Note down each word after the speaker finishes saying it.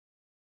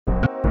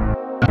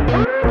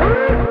The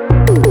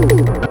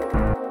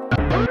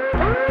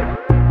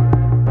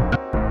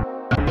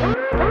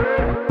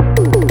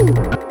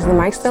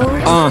mic still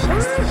on?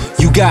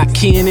 You got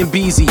Ken and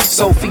Beezy,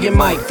 Sophie and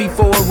Mike, fee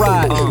for a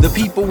ride. The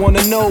people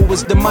wanna know,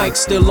 is the mic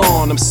still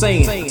on? I'm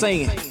saying.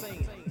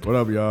 What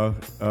up, y'all?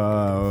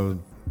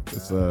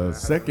 It's a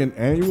second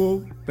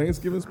annual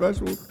Thanksgiving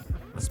special.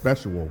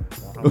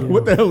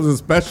 What the hell is a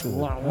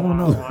special? I don't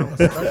know.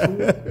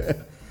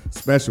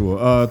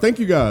 Special. Thank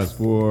you guys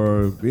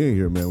for being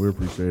here, man. We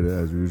appreciate it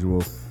as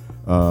usual.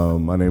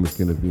 My name is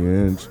Kenneth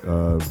Inch,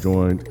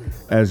 joined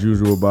as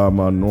usual by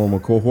my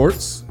normal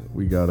cohorts.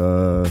 We got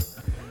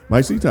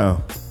Mike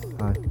Seatown.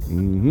 Hi.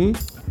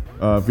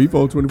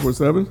 VFO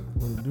 24/7.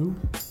 What it do?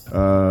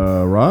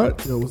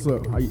 Rod. Yo, what's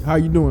up? How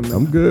you doing, man?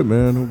 I'm good,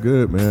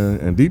 man.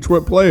 And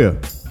Detroit player.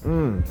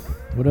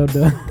 What up,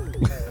 Doug?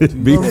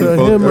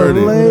 VFO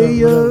 30.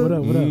 What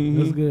up?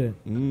 That's good.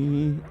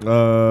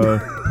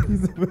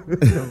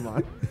 Never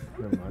mind.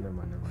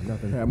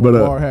 Nothing.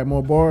 Had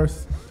more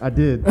bars. I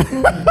did.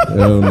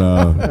 Hell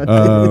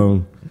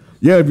no.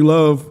 Yeah, if you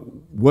love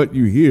what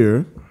you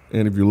hear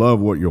and if you love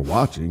what you're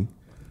watching,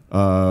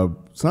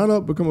 sign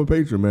up, become a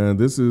patron, man.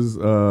 This is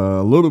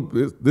a little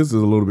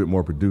bit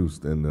more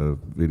produced than the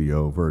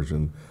video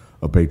version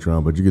of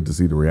Patreon, but you get to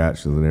see the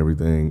reactions and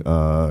everything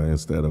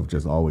instead of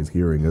just always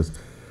hearing us.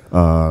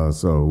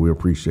 So we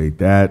appreciate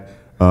that.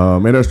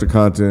 And extra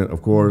content,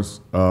 of course.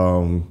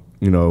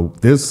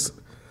 This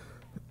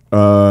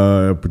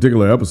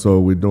particular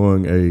episode, we're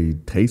doing a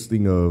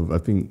tasting of, I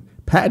think,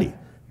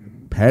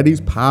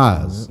 Pattie's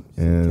pies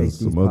and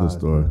some other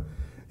store.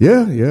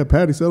 Yeah,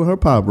 Pattie selling her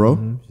pie, bro.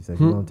 Mm-hmm. She said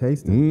you want to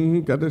taste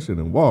it. Got that shit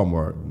in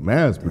Walmart,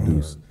 mass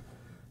produced.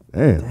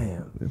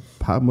 Damn. That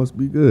pie must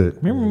be good.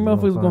 Remember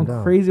motherfuckers was going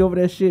crazy over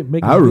that shit?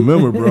 I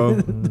remember,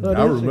 bro.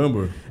 I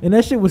remember. And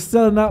that shit was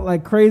selling out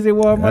like crazy at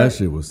Walmart. That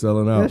shit was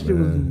selling out, That shit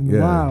was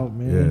wild,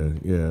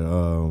 man. Yeah.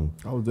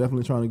 I was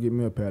definitely trying to get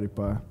me a patty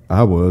pie.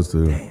 I was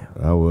too.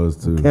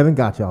 Damn. Kevin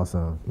got y'all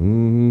some.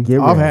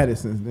 I've had it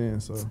since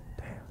then, so.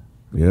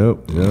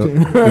 Yep.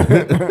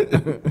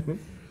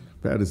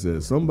 Pattie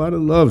said, somebody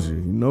loves you.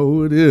 You know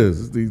who it is.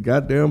 It's these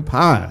goddamn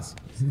pies.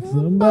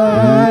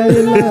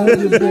 Somebody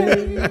loves you,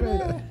 baby.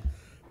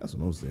 That's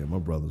what I'm saying. My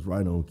brother's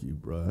right on cue,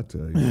 bro. I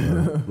tell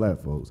you, black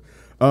folks.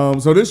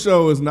 So this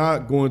show is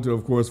not going to,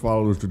 of course,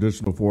 follow the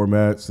traditional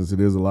format since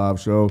it is a live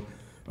show.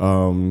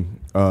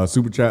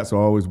 Super chats are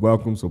always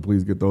welcome, so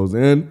please get those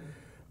in.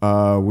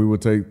 We will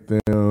take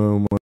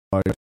them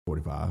like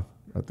 45.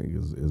 I think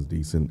is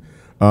decent.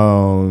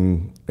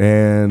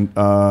 And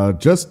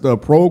just a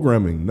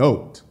programming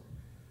note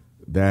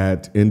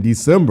that in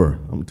December,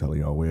 I'm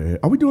telling y'all,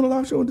 are we doing a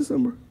live show in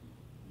December?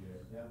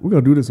 Yeah. We're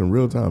going to do this in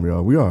real time,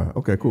 y'all. We are.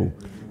 Okay, cool.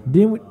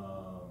 Then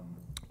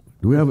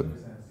Do we have it?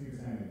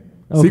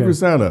 Okay. Secret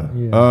Santa.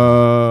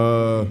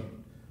 Yeah.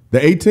 The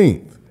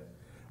 18th.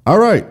 All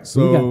right.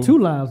 So we got 2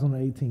 lives on the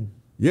 18th.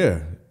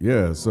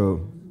 Yeah.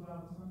 So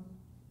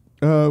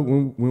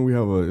when we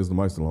have Is the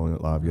Mic Still On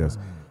live? Yes.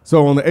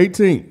 So on the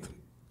 18th,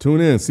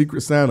 tune in, Secret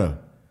Santa.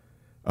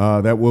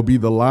 That will be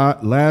the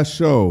last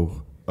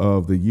show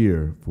of the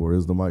year for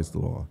Is the Mic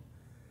Still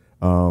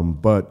On?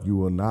 But you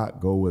will not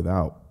go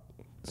without.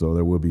 So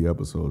there will be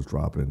episodes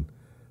dropping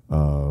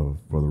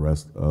for the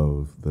rest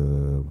of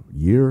the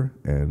year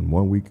and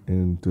 1 week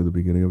into the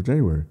beginning of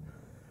January.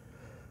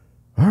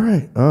 All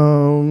right.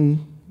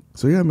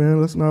 So yeah,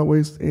 man, let's not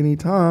waste any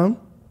time.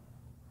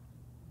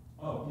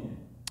 Oh,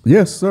 yeah.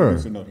 Yes, sir.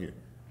 There's a note here.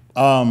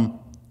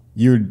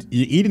 You're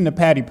eating the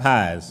patty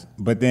pies,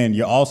 but then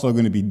you're also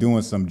going to be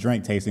doing some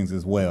drink tastings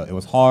as well. It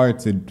was hard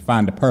to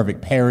find the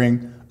perfect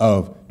pairing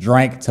of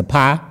drink to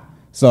pie.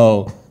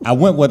 So I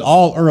went with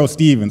all Earl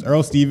Stevens.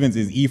 Earl Stevens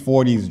is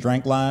E40's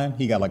drink line.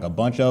 He got like a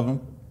bunch of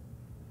them.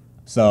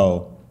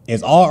 So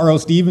it's all Earl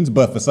Stevens,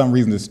 but for some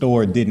reason the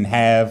store didn't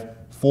have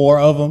 4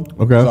 of them.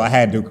 Okay. So I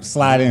had to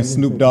slide in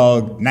Snoop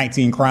Dogg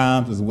 19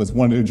 Crimes was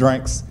one of the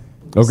drinks.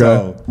 Okay.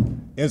 So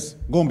it's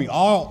going to be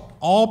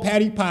all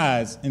patty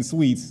pies and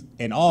sweets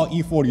and all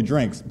E40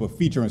 drinks, but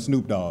featuring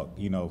Snoop Dogg,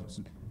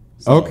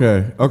 So,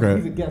 Okay.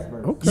 He's a guest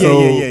verse. Okay. Yeah, So,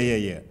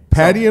 yeah.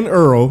 Pattie and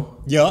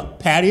Earl. Yup,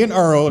 Pattie and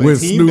Earl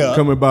With teamed Snoop up.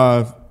 coming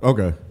by.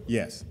 Okay.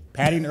 Yes,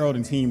 Pattie and Earl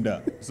teamed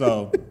up.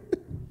 So,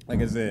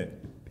 like I said,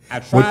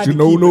 I tried But you to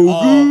know keep no it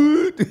all,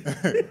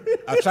 good.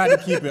 I tried to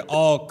keep it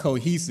all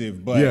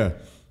cohesive, but Yeah.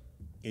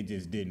 it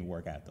just didn't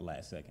work out the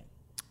last second.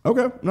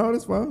 Okay. No,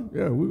 that's fine.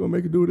 Yeah, we're going to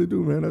make it do what it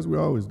do, man. That's what we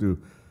always do.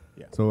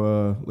 Yeah.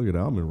 So, look at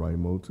that. I'm in right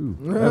mode, too.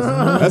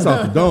 That's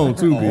off the dome,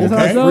 too, man. That's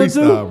That's off the dome,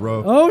 freestyle, too?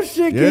 bro. Oh,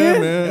 shit, Yeah,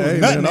 kid. man. Hey,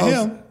 Nothing man. to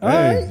him.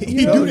 Hey,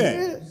 He do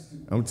that.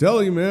 I'm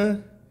telling you,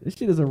 man. This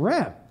shit is a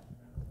wrap.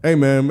 Hey,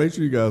 man, make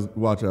sure you guys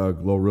watch our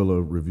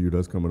Glorilla review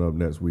that's coming up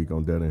next week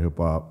on Dead and Hip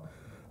Hop.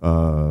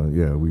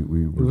 Yeah, we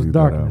was reviewed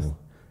Darkness. that album.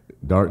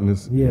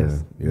 Darkness?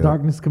 Yes. Yeah.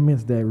 Darkness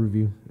commenced that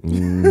review.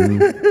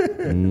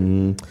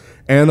 And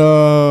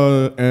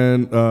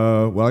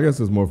well, I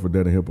guess it's more for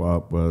Dead and Hip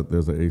Hop, but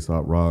there's an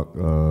Aesop Rock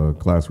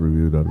class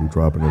review that'll be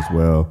dropping as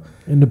well.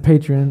 In the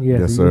Patreon,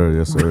 yes.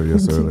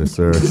 Yes,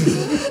 sir.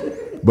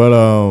 But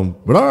all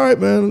right,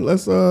 man.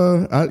 Let's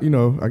I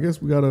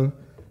guess we gotta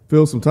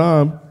fill some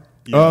time.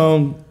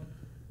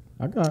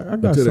 I got Until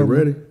they're something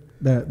ready.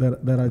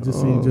 that I just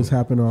seen just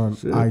happen on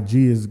IG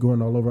is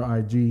going all over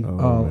IG.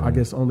 I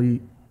guess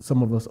only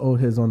some of us old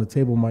heads on the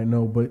table might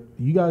know, but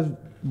you guys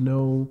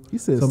know. He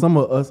said some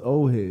of us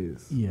old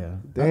heads. Yeah,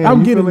 Damn, I'm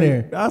you getting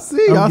feeling- there. I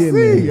see I'm how getting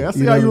there. you You know how what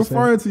you're I'm saying?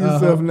 referring to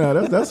yourself now.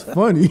 That's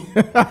funny.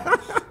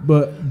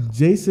 But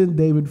Jason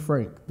David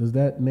Frank, does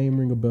that name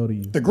ring a bell to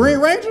you? The Green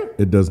Ranger?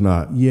 It does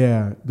not.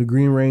 Yeah, the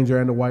Green Ranger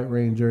and the White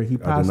Ranger. He I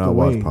passed did not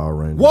away. watch Power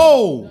Rangers.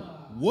 Whoa!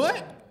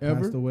 What?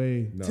 Passed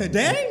away.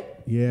 Today?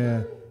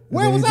 Yeah.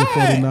 Where At the was age of I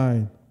at?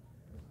 49.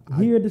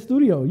 Here at the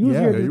studio. You was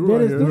Yeah, here at you the, were dead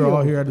right at here. the We were studio.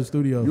 all here at the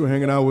studio. You were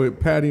hanging out with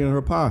Pattie and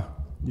her pie.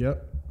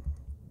 Yep.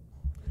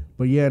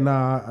 But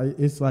yeah,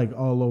 it's like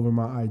all over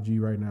my IG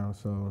right now.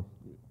 So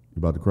You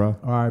about to cry?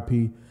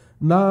 RIP.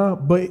 Nah,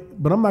 but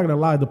I'm not gonna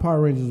lie. The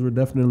Power Rangers were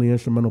definitely an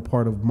instrumental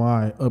part of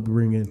my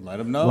upbringing. Let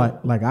 'em know.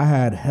 Like I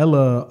had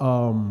hella,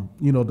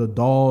 the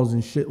dolls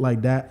and shit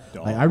like that.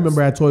 Like I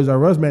remember at Toys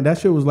R Us, man, that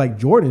shit was like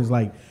Jordans.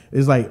 Like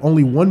it's like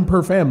only one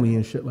per family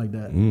and shit like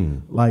that.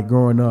 Like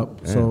growing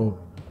up. Damn. So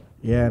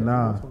yeah,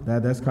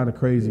 that's kind of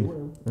crazy.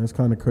 That's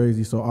kind of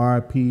crazy. So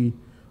RIP,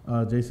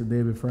 Jason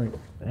David Frank.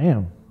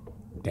 Damn.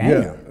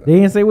 Damn. Yeah. They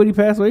didn't say what he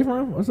passed away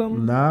from or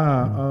something? Hold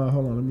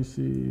on, let me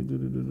see.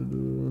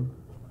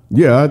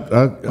 Yeah.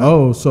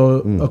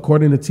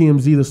 According to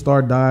TMZ, the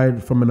star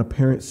died from an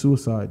apparent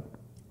suicide.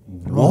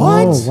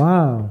 What? Oh,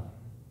 wow.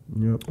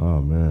 Yep.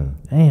 Oh man.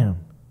 Damn.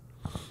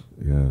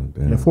 Yeah.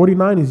 Damn. Yeah,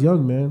 49 is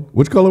young, man.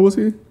 Which color was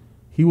he?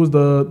 He was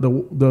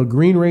the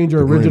Green Ranger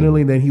The Green.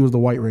 originally, then he was the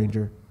White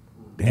Ranger.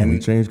 Damn. He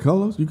changed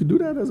colors. You could do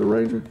that as a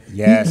ranger.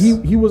 Yes.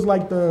 He was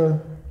like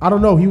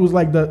he was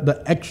like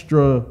the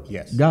extra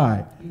Yes.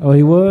 guy. Oh,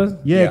 he was?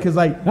 Yeah, Yeah. because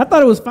like I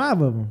thought it was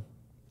 5 of them.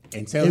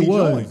 Until it he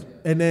was, joined.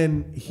 and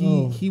then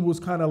he was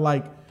kind of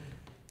like,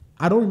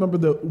 I don't remember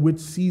which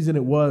season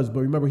it was, but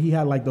remember he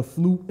had like the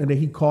flute, and then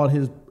he called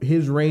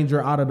his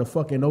ranger out of the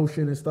fucking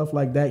ocean and stuff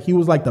like that. He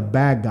was like the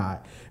bad guy,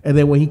 and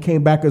then when he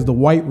came back as the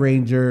White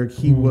Ranger,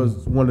 he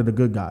was one of the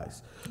good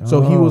guys.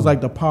 So he was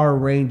like the Power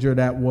Ranger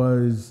that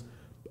was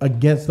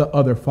against the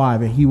other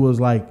 5, and he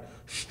was like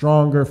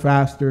stronger,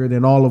 faster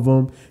than all of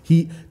them.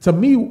 To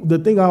me, the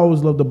thing I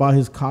always loved about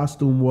his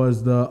costume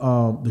was the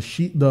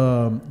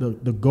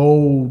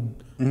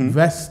gold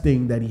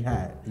vesting that he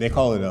had. They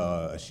call it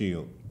a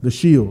shield. The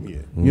shield. Yeah.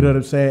 You know what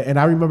I'm saying? And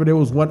I remember there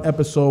was one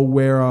episode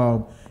where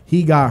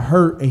he got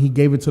hurt and he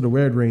gave it to the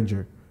Red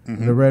Ranger.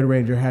 And the Red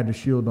Ranger had the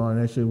shield on.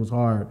 That shit was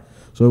hard.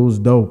 So it was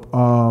dope.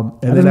 And I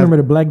then just remember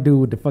the black dude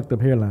with the fucked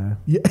up hairline.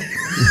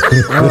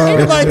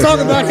 Everybody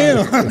talking about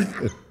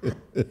him.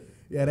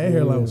 yeah, that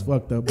hairline was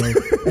fucked up, bro.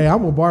 Hey,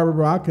 I'm a barber,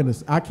 bro. I can't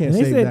And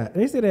say that.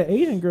 They said that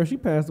Asian girl, she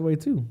passed away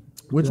too.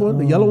 Which one?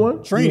 The yellow one?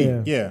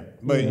 Trini, Yeah. yeah.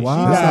 But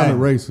Wow. That she sounded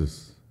died.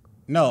 racist.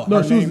 No, No,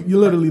 her she was name-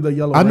 literally the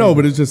yellow. I know,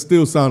 Ranger. but it just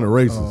still sounded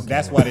racist.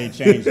 That's why they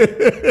changed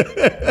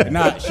it.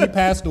 Nah, she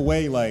passed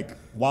away like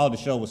while the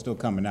show was still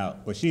coming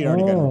out, but she had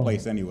already got Oh.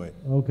 replaced anyway.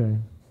 Okay.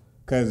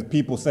 Because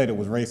people said it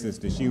was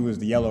racist that she was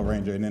the Yellow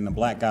Ranger and then the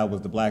black guy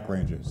was the Black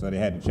Ranger, so they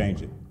had to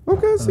change it.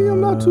 Okay, see,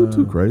 I'm not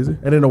too crazy.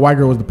 And then the white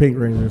girl was the Pink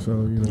Ranger. So you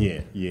know.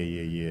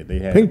 Yeah. They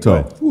had Pink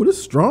toe. but Ooh, this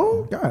is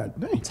strong. God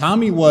dang.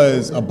 Tommy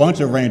was a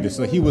bunch of Rangers,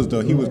 so he was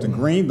the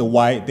green, the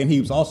white, then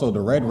he was also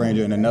the Red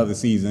Ranger in another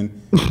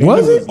season. Then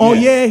Was he it? Oh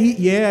yeah, he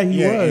Yeah, was. and-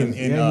 Yeah, and,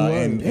 he uh, was.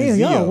 and- Damn,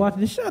 y'all Zeo.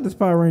 watching the shot, this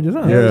Power Rangers,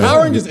 huh? Yeah.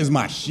 Power Rangers is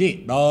my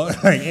shit, dog.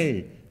 Like,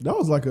 hey, That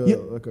was like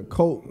a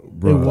cult.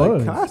 Bro, It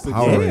was. Classic.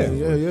 Power Yeah, Rangers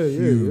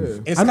yeah,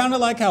 yeah. it's kind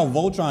of like how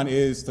Voltron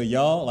is to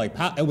y'all. Like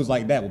it was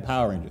like that with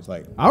Power Rangers.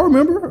 Like I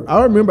remember.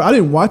 I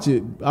didn't watch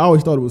it. I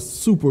always thought it was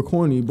super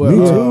corny, but Me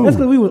too. That's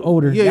because we was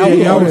older. Yeah, I was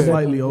yeah.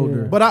 slightly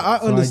older. But I So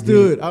I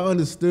understood. get I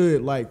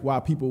understood like why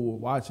people were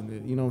watching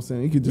it. You know what I'm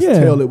saying? You could just Yeah.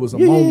 tell it was a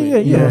Yeah, moment. yeah,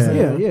 you know what I'm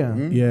yeah,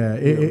 saying? yeah.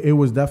 Yeah, it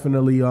was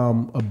definitely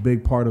a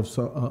big part of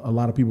a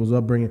lot of people's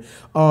upbringing.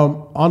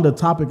 On the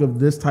topic of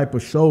this type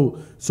of show,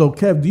 so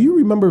Kev, do you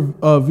remember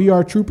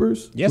VR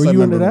Troopers? yes, Were I you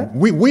remember into that?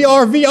 We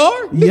are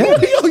VR. Yeah.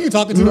 Who you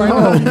talking to right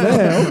Oh now?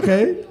 man,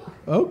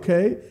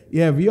 okay.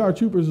 Yeah, VR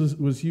Troopers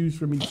was huge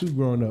for me too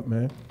growing up,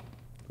 man.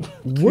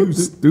 You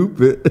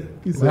stupid.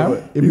 He said,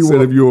 What?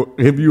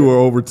 If you were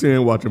over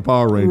 10 watching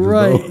Power Rangers,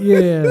 Right, bro.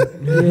 yeah.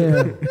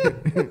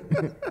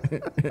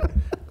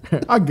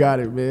 I got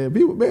it, man.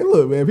 People, man,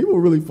 look, man. People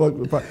really fucked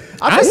with. I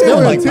I think still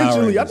they were like Power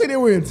intentionally. I Rangers. think they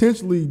were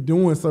intentionally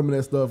doing some of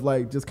that stuff,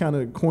 like just kind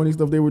of corny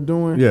stuff they were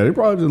doing. Yeah, they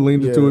probably just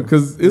leaned into Yeah. it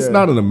because it's Yeah.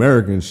 not an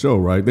American show,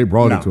 right? They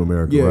brought No. it to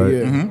America, yeah, right?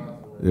 yeah.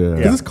 Yeah.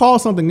 Because it's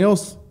called something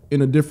else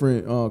in a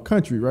different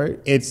country, right?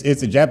 It's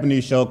a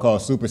Japanese show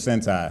called Super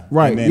Sentai.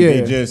 Right, And then yeah.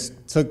 they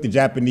just took the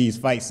Japanese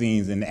fight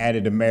scenes and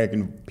added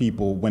American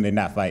people when they're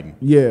not fighting.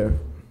 Yeah.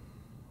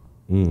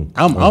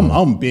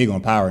 I'm big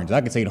on Power Rangers.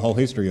 I can tell you the whole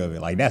history of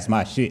it. Like that's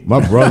my shit.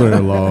 My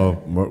brother-in-law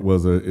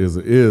is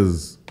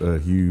a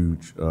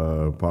huge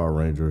Power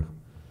Ranger.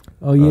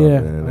 Oh yeah.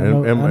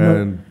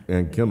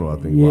 And Kendall, I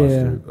think, watched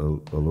it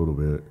a little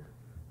bit.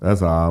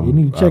 That's how You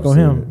need to check on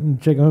him. You need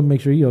to check on him,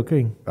 make sure he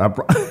okay.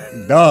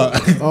 Duh.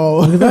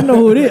 Because I know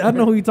who it is. I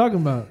know who you're talking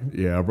about.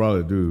 Yeah, I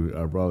probably do.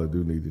 I probably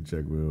do need to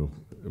check with him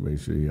to make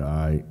sure he all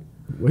right.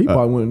 Well, he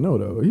probably wouldn't know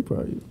though. He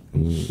probably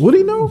would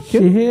he know?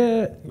 She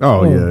had.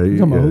 Oh, yeah. You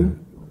talking about who?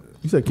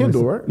 You said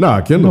Kendall, right?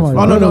 Nah, Kendall.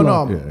 No,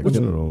 no. Yeah,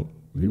 Kendall don't.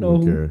 He know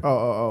wouldn't who? care.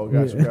 Oh,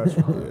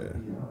 gotcha.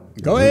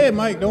 Go ahead,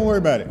 Mike. Don't worry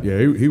about it. Yeah,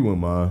 he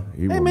wouldn't mind.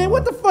 Hey, man,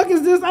 what the fuck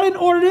is this? I didn't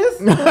order this.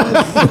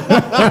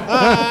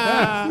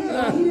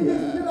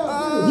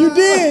 You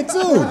did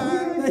too.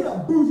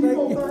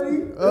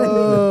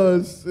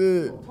 Oh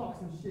shit!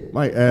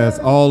 My ass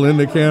all in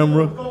the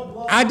camera.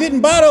 I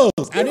didn't buy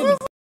those. I didn't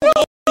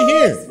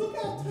here.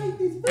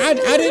 I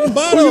didn't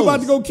buy Who those. you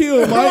about to go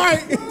kill,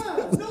 Mike?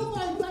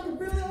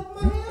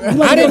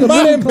 I didn't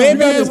buy them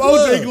baby ass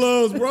OJ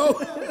gloves. gloves, bro.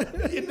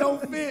 It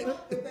don't fit.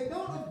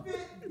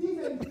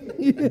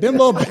 Them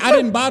little. I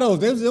didn't buy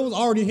those. It was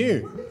already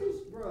here.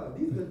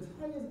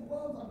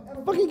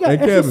 Fuck, you got Hey,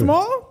 extra Kevin.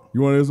 small?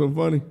 You want to hear something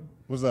funny?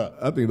 What's up?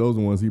 I think those are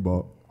the ones he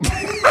bought.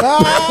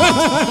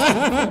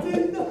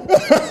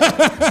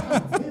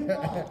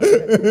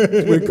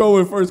 When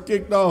Cohen first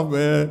kicked off,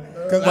 man,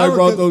 I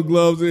brought those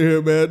gloves in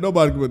here, man.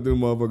 Nobody could put them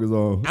motherfuckers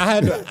on. I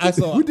had to. I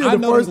saw. We did I the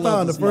know first them gloves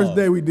time. The are small. first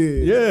day we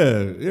did. Yeah,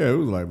 it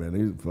was like,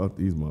 man, fuck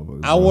these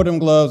motherfuckers. I wore them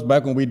gloves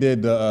back when we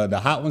did the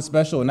hot one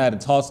special, and I had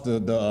to toss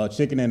the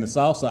chicken in the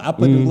sauce. So I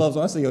put them gloves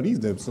on. I said, "Yo,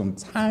 these are some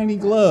tiny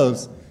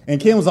gloves." And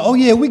Kim was like, "Oh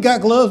yeah, we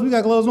got gloves. We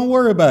got gloves. Don't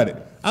worry about it."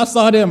 I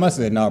saw them. I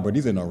said, "Nah, bro,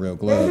 these ain't no real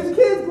gloves." It's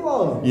kids'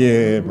 gloves.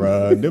 Yeah,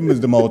 bro, them is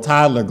the old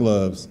toddler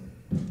gloves.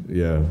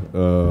 Yeah.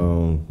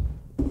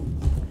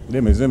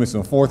 Them is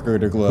some fourth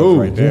grader gloves Cool.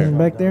 right there.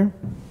 Back there.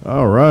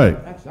 All right.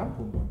 Actually, I'm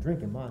putting a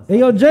drink in mine. Hey,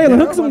 yo, Jalen,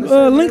 hook some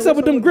links up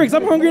with them Greeks.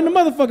 I'm hungry in the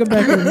motherfucker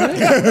back here,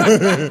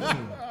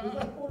 man.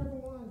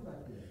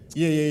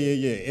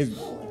 Yeah.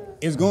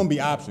 It's gonna be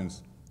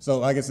options. So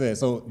like I said,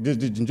 so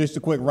just a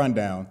quick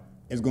rundown.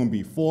 It's gonna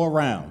be 4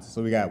 rounds.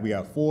 So we got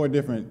 4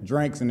 different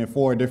drinks and then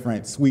 4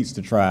 different sweets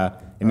to try,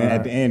 and then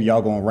at the end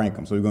y'all gonna rank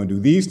them. So we're gonna do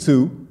these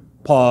 2,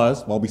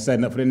 pause while we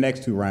setting up for the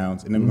next 2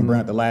 rounds, and then we're gonna bring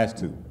out the last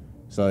 2.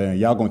 So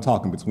y'all gonna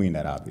talk in between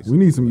that, obviously. We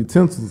need some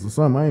utensils or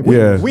something. I ain't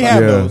Yeah. We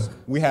have yeah. those.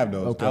 We have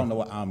those. Okay. I don't know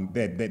what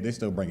they're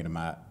still bringing them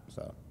out.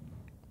 So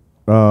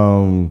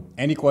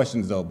any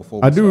questions though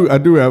before we I do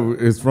start? have.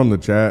 It's from the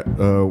chat.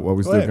 While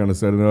we still ahead. kind of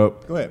setting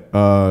up. Go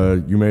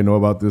ahead. You may know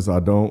about this. I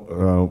don't.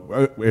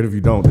 And if you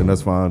don't, then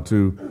that's fine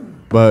too.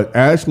 But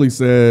Ashley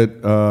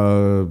said,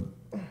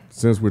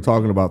 since we're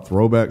talking about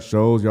throwback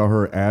shows, y'all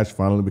heard Ash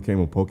finally became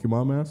a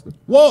Pokemon master.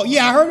 Well,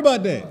 yeah, I heard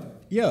about that.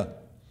 Yeah.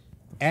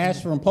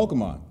 Ash from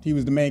Pokemon. He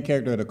was the main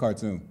character of the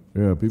cartoon.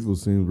 Yeah, people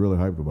seem really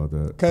hyped about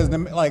that. Because,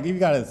 you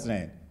got to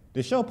understand,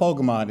 the show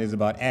Pokemon is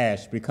about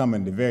Ash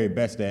becoming the very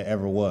best that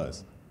ever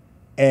was.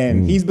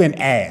 And he's been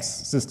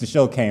ass since the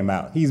show came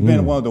out. He's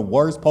been one of the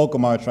worst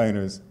Pokemon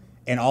trainers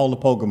in all the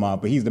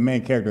Pokemon, but he's the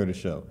main character of the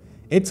show.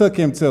 It took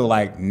him till,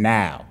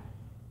 now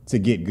to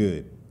get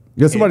good.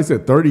 Yeah, somebody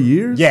said 30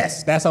 years?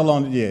 Yes, that's how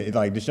long, yeah,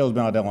 the show's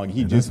been out that long.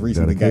 He just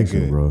recently got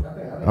Dedication, good. bro.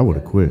 I would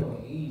have quit.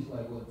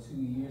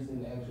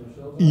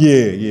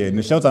 Yeah, in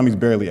the Showtime, he's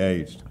barely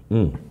aged.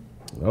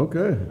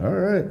 Okay, all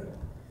right.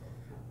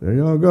 There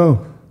y'all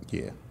go.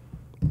 Yeah.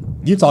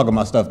 You talking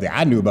about stuff that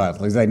I knew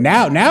about. It's like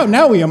now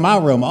we in my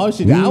room. All the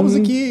shit that I was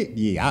a kid.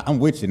 Yeah, I'm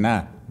with you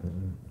now.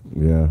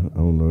 Yeah, I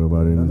don't know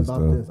about any of this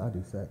About this, stuff. I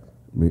do sex.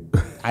 Me-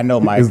 I know,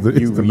 Mike. Is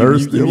the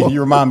nurse still on? You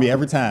remind me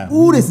every time.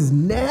 Ooh, this is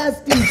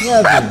nasty,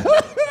 Kevin.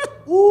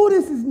 Ooh,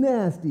 this is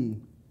nasty.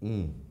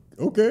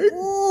 Okay.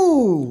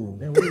 Ooh.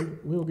 And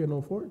we don't get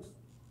no forks.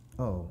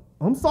 Oh,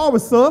 I'm sorry,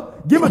 sir.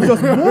 Give me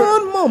just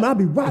one moment. I'll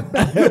be right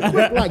back. Real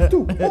quick, like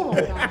 2. Hold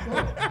on,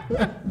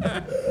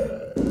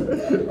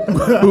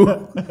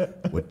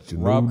 What you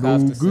Rob know,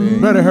 Costa good.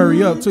 said. Better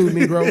hurry up, too,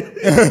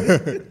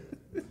 Negro.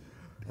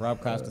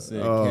 Rob Costa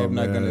said, Oh, "Kev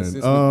not gonna man. assist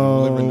with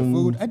delivering the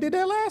food." I did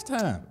that last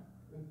time.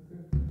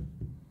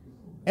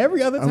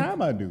 Every other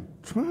time I do.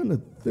 Trying to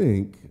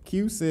think.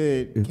 Q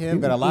said, If "Kev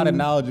got a lot of anything-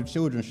 knowledge of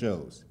children's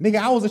shows." Nigga,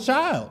 I was a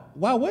child.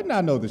 Why wouldn't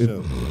I know the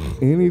show?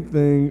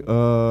 Anything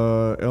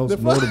else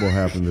notable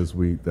happened this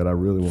week that I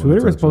really want to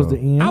Twitter was touch supposed on?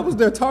 to end. I was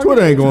their target.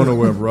 Twitter ain't going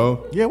nowhere,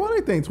 bro. Yeah, why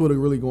they think Twitter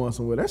really going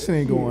somewhere? That shit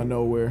ain't going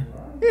nowhere.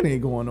 It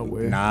ain't going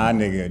nowhere. Nah,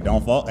 nigga,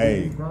 don't fall.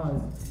 Hey,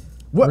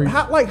 What?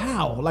 How? Like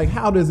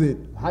how does it?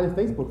 How did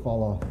Facebook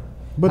fall off?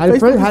 But How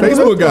did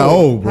Facebook got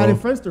old, How bro.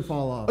 did Friendster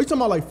fall off? Are you talking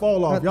about like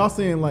fall off? Y'all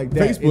saying like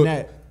that Facebook- and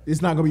that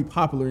it's not gonna be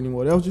popular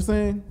anymore? That what you're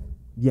saying?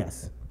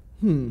 Yes.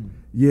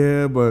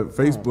 Yeah, but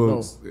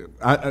Facebook's.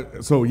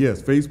 So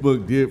yes,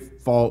 Facebook did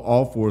fall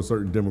off for a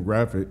certain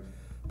demographic,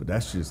 but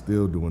that shit's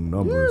still doing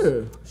numbers.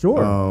 Yeah. Sure.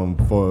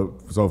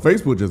 So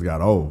Facebook just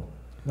got old.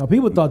 No,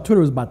 people thought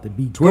Twitter was about to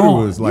be Twitter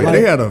gone. was like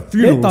they had a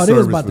funeral They thought it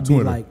was service about for to be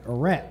Twitter. like a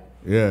wrap.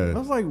 I Yeah,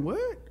 was like, what?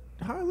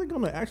 How is it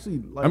gonna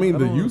actually? Like, I mean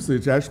the don't-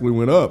 usage actually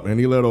went up, and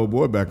he let old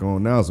boy back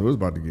on now, so it's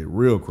about to get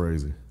real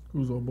crazy.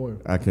 Who's on boy?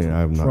 I'm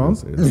not Trump? gonna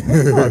say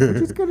that.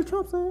 Just go to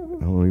Trump saying.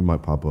 I don't know, he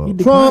might pop up. He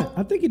declined.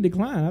 I think he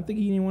declined. I think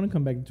he didn't want to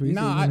come back to Twitter.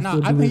 I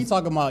think you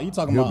talking about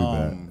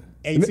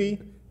He'll be AT.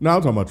 No,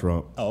 I'm talking about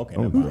Trump. Oh, okay.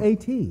 I'm never Who's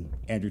mind.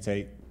 AT? Andrew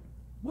Tate.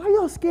 Why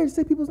y'all scared to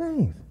say people's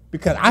names?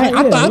 Because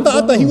I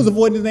thought he was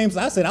avoiding his name, so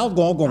I said I was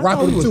going to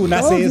rock with him too and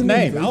not say his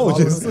name. I was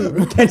just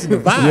catching the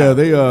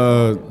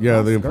vibe.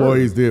 Yeah, the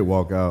employees did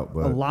walk out,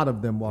 but A lot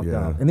of them walked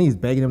Yeah. out, and then he's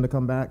begging them to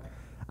come back.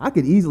 I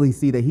could easily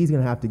see that he's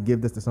gonna have to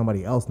give this to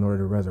somebody else in order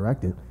to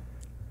resurrect it.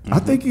 I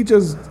think he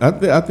just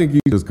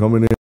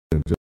coming in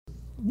and just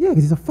Yeah,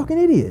 because he's a fucking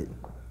idiot.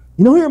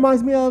 You know who he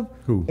reminds me of?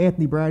 Who?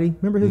 Anthony Brady.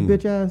 Remember his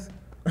bitch ass?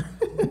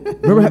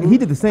 Remember how he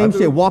did the same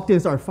shit, walked in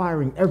and started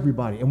firing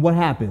everybody. And what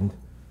happened?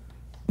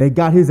 They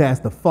got his ass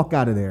the fuck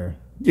out of there.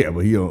 yeah,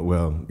 but I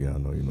know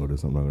you know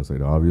this. I'm not gonna say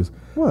the obvious.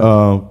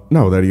 What?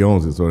 No, that he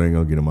owns it, so they ain't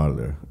gonna get him out of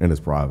there, and it's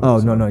private. Oh,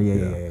 so, no,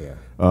 yeah.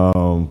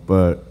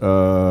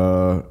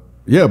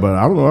 But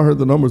I don't know. I heard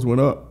the numbers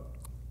went up.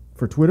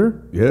 For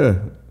Twitter? Yeah,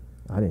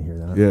 I didn't hear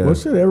that. yeah. Well,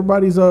 shit,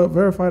 everybody's a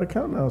verified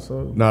account now,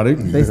 so. No,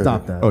 They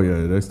stopped that. Oh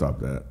yeah, they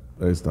stopped that.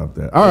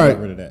 All right,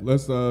 rid of that.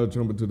 let's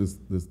jump into this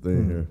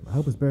thing here. I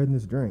hope it's better than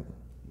this drink.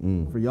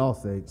 For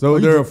y'all's sake. So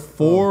there are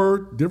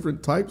 4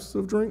 different types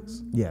of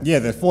drinks. Yes. Yeah,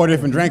 there's 4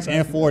 different drinks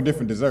and 4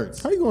 different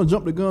desserts. How you gonna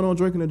jump the gun on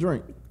drinking a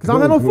drink? Because I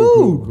don't have no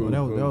food. Oh,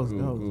 that was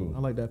I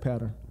like that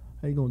pattern.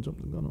 How you gonna jump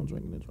the gun on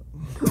drinking a drink?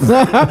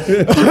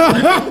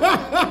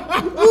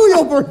 Ooh,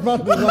 your first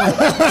about to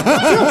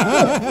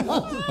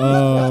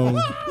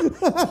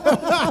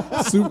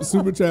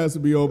Super chats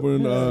will be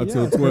open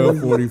till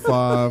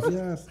 12:45.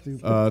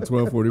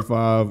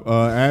 12:45.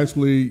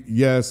 Ashley,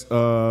 yes.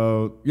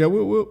 We'll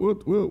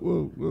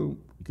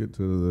get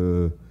to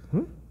the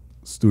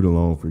student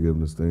loan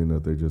forgiveness thing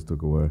that they just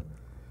took away.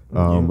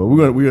 But we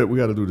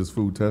got to do this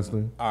food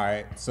testing. All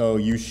right, so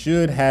you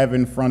should have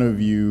in front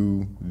of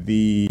you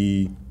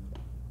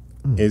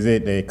is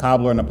it the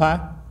cobbler and the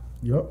pie?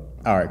 Yep.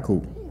 All right,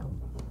 cool.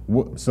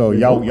 So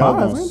y'all pies,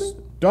 gonna ain't they?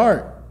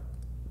 start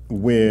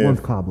with One's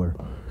cobbler.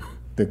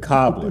 the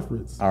cobbler.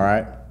 difference? All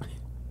right.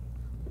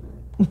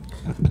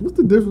 What's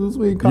the difference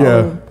between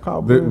Yeah,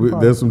 cobbler and pie?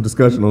 there's some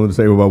discussion on the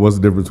table about what's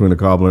the difference between a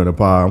cobbler and a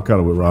pie. I'm kind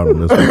of with Rod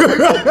on this one.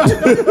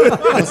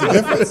 What's the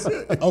difference?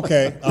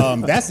 Okay,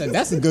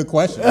 that's a good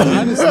question.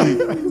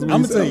 Honestly, I'm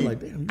gonna tell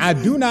you, I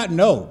do not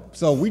know.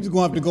 So we just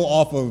gonna have to go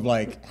off of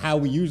like how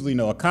we usually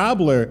know. A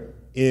cobbler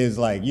is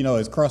like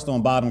it's crust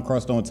on bottom,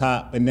 crust on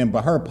top,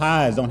 but her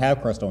pies don't have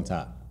crust on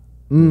top.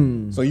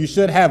 So you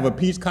should have a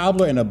peach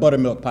cobbler and a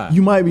buttermilk pie.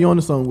 You might be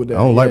onto something with that. I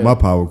don't like yeah. my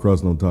pie with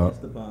crust on top.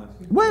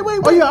 Wait.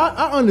 Oh yeah,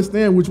 I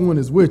understand which one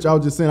is which. I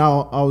was just saying, I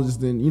was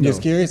just then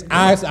Just curious.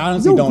 I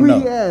honestly Yo, don't know.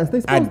 greedy ass. They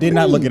I supposed did to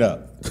not be. look it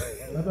up.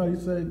 I thought you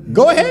said.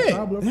 Go ahead.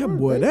 That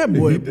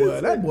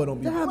boy don't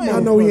be. I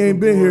know he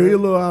ain't been here. He a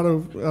little out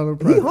of He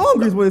practice.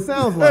 hungry is what it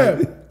sounds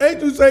like.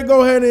 Ain't you say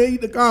go ahead and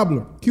eat the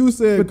cobbler? Q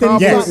said But then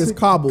cobbler Yes, is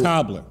cobbled.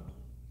 Cobbler.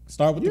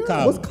 Start with the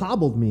cobbler. What's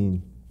cobbled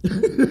mean?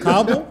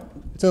 Cobble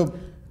to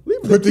Leave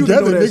it put to you to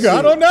together, know that nigga. I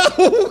shit. don't know.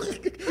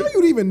 How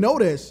you even know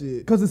that shit?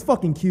 Because it's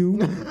fucking Q.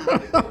 He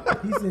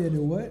said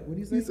what? What did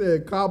he say? He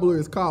said cobbler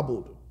is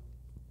cobbled.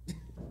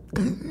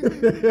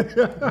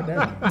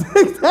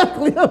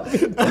 Exactly.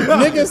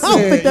 Nigga said, I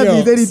don't think that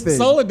means anything.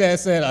 Soledad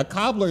said a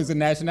cobbler is a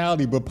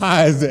nationality, but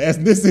pie is the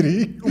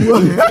ethnicity.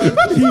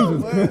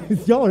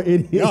 Jesus, y'all are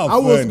idiots. Y'all I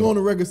was funny. going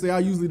to record say I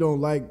usually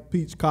don't like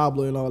peach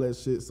cobbler and all that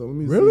shit. So let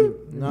me Really?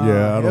 see. Nah,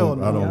 Yeah, I hell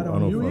don't no.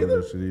 fuck with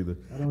that shit either.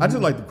 I just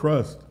like the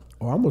crust.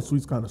 Oh, I'm a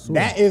sweet kind of sweet.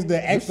 That is the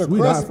extra sweet,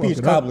 I crust fuck peach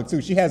it up. cobbler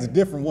too. She has a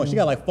different one. She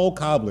got like 4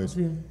 cobblers.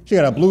 She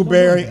got a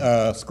blueberry,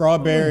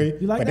 strawberry,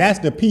 You like but that? that's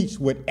the peach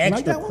with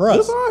extra that one? crust.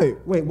 That's all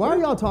right. Wait, why are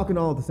y'all talking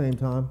all at the same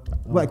time?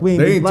 Like we ain't,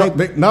 They ain't like, talk-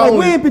 they- not like we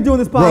only- ain't been doing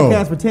this Bro,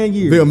 podcast for 10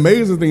 years. The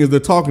amazing thing is they're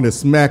talking and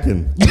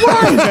smacking at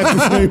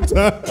the same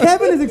time.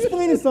 Kevin is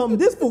explaining something.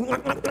 This fool.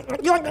 God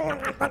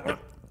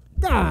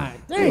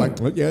damn. Like,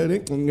 yeah, I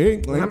ain't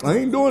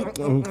doing it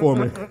for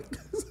me.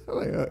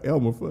 Like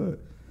Elmer Fudd.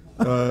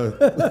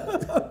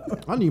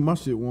 I need my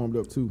shit warmed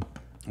up too.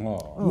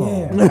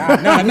 Oh.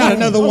 Not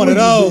another one of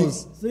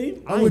those.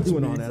 See? I ain't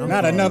doing all that.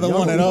 Not another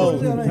one of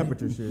those.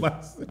 Temperature shit. You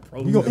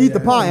gonna eat the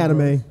pie,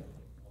 anime?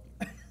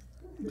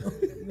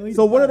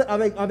 So what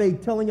are they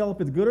telling y'all if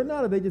it's good or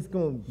not? Or are they just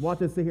gonna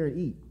watch us sit here and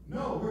eat?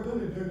 No, we're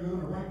gonna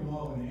rank them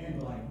all in the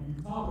end. Like you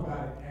talk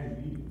about it as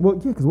you eat. Well,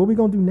 yeah, because what are we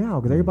gonna do now?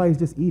 Because everybody's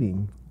just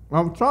eating.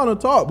 I'm trying to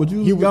talk, but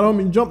you got on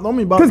me, jumped on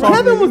me about Because talking.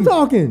 Kevin was to you.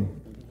 talking.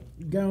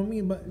 Got on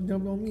me, but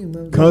jump on me.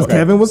 Because Okay.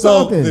 Kevin was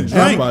So, talking. the That's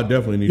drink- why I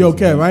definitely need Yo, some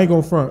Kev, meat. I ain't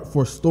gonna front.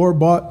 For store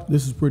bought,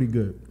 this is pretty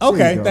good.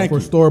 Okay, thank For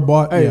you. store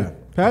bought, Hey, yeah.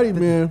 Patty,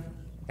 man.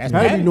 That's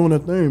Patty Patty. be doing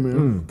that thing,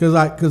 man.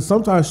 Cause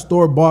sometimes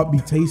store bought be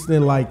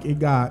tasting like it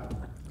got.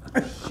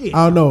 I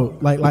don't know,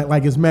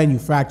 like it's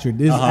manufactured.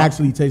 This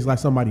actually tastes like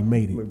somebody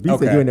made it. B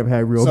said you ain't never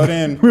had real. So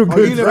then, real Oh,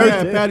 good you never drink.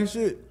 had Patty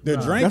shit? the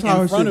drink That's how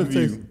in her front shit of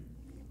tastes. you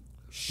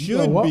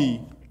should what?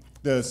 be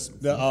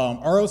the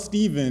Earl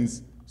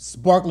Stevens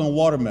sparkling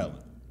watermelon.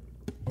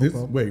 This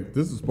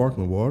is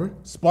sparkling water?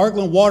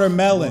 Sparkling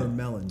watermelon.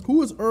 Melon.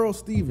 Who is Earl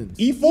Stevens?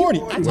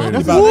 E40. I talked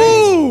That's about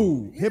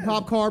that. Hip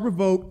hop card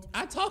revoked.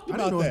 I talked I didn't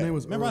about know his that. name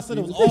was Remember I Earl said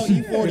it was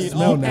Stevens. all E40 and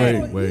smell all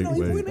nice. Patty. Wait.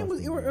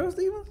 Earl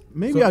Stevens?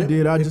 Maybe I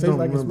did. I It just tastes don't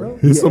like it remember.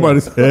 smells? Somebody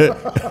said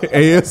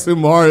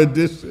ASMR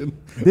edition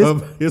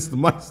of Is the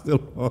Mic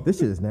Still On? This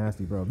shit is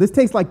nasty, bro. This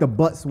tastes like the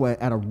butt sweat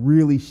at a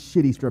really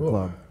shitty strip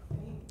club.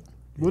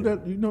 What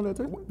that? You know that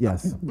taste?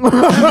 Yes.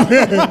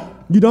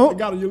 You don't?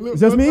 Got on your lips.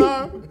 Is this one me?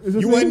 time? Is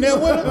this You me? wasn't there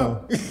with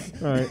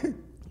him? All right.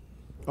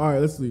 All right,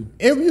 let's see.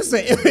 If you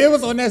say if it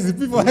was on that, if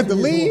people had to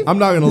leave, I'm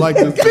not gonna like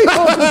this.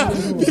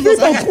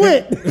 People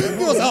quit. it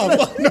was all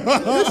fuck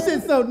no. This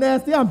shit's so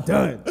nasty. I'm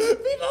done.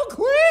 People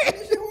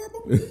quit.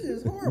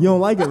 You don't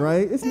like it,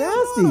 right? It's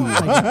nasty.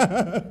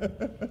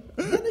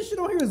 This shit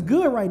on here is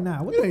good right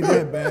now. What It ain't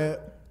that bad.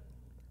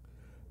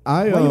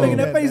 I Why you making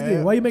that that face bad.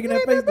 then? Why you making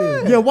that face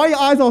then? Yeah, why your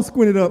eyes all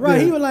squinted up? Right,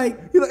 there? he was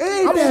like, He like, it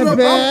ain't I'm that sure,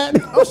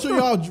 bad. I'm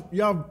sure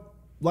y'all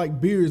like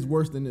beer is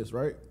worse than this,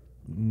 right?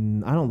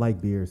 I don't like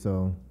beer,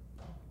 so.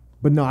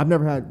 But no, I've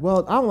never had.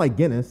 Well, I don't like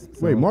Guinness.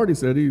 So. Wait, Marty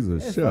said he's a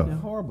that's chef. fucking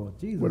horrible.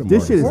 Jesus. What am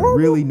This shit is Horrible?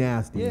 really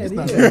nasty. Yeah, it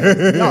not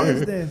is. Y'all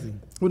is nasty.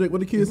 What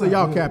the kids say?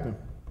 Y'all capping.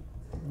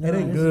 It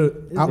ain't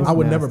good. I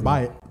would never nasty.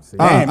 buy it.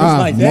 Damn, it's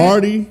like that.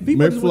 Marty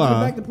People just went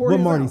back McFly, to pour What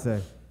his Marty out.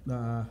 say?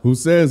 who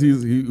says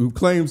who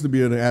claims to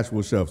be an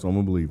actual chef, so I'm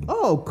gonna believe him.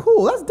 Oh,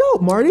 cool. That's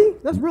dope, Marty.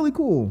 That's really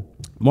cool.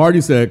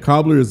 Marty said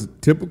cobbler is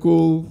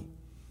typical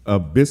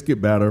biscuit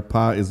batter.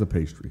 Pie is a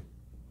pastry.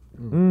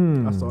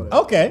 I saw that.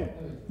 Okay.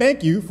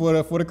 Thank you for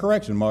the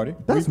correction, Marty. We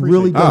That's appreciate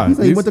really it. dope. He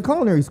said he these- went to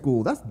culinary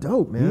school. That's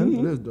dope, man.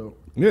 It is dope.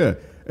 Yeah.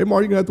 Hey,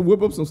 Marty, you gonna have to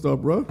whip up some stuff,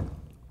 bro.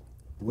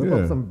 Whip Yeah.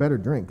 up some better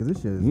drink, because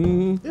this shit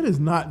is. It is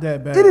not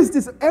that bad. It is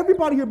just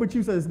everybody here but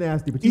you said it's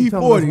nasty. But you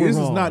telling us E40. we're This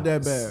is wrong. not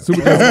that bad.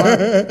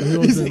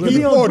 Super He's He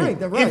don't drink,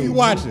 that's right. If you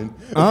watching.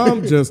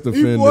 I'm just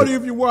offended. E40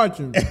 if you're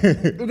watching.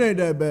 It ain't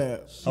that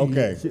bad.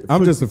 Okay.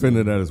 I'm just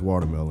offended that it's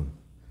watermelon,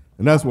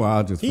 and that's why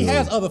I just. He feel,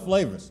 has other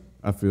flavors.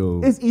 I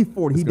feel It's E40. He It's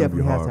gonna be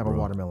definitely has hard, to have a bro.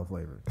 watermelon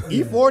flavor.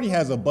 E40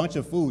 has a bunch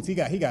of foods. He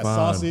got Fine.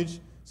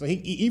 sausage. So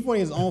E40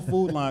 has his own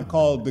food line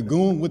called the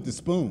Goon with the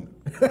Spoon.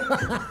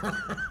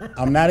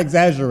 I'm not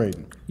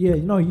exaggerating. Yeah,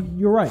 no,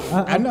 you're right.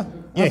 I know.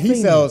 Yeah, I've he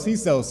seen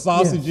sells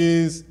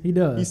sausages. he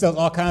does. He sells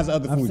all kinds of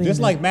other I've food, seen just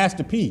that. like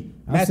Master P.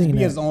 I've Master P seen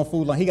has his that. own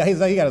food line. He got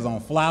his own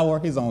flour,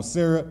 his own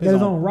syrup, Got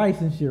his own rice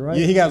and shit, right?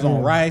 Yeah, he got his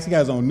own rice. He got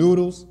his own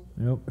noodles.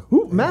 Yep.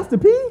 Who? Master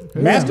P?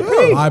 Master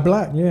P. Eye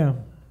black. Yeah.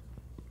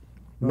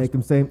 Make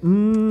him say,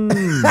 mmm.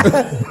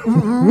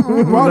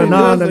 Marty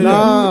nah, does say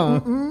nah,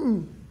 that.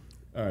 nah.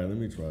 All right, let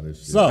me try this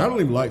shit. So- I don't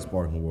even like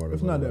sparkling water.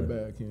 It's by not the that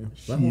way. bad, Kim.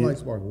 I don't like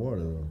sparkling water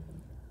though.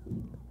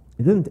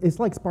 It doesn't, it's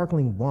like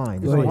sparkling wine.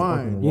 It's Like like wine.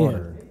 sparkling Yeah.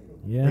 water.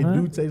 Yeah. It huh?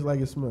 do taste like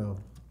it smells.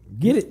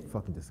 Get it.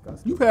 Fucking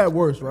disgusting. You've had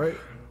worse, right?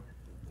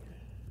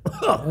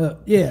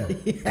 Yeah.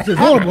 It's just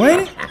horrible,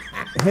 ain't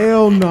it?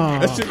 Hell no.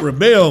 That shit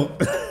rebelled.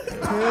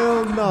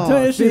 Hell no. Tell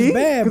you that shit's See?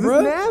 bad, 'Cause bruh.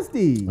 it's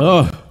nasty.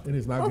 It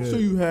is not I'm good. sure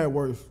you had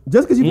worse.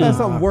 Just because you've had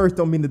something worse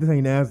don't mean that this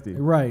ain't nasty.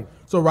 Right.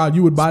 So, Rod,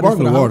 you would buy this for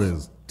Sparkling the water house?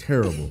 is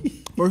terrible.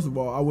 First of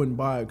all, I wouldn't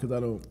buy it because I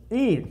don't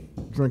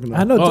drink enough.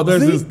 I know. Oh,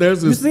 there's see?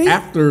 this You see?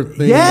 after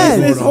thing. Yes.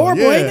 going It's on.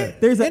 horrible, yeah. ain't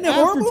it? There's an Ain't it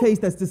horrible?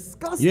 aftertaste that's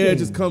disgusting. Yeah, it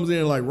just comes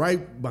in like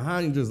right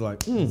behind you, just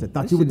like. I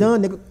thought you were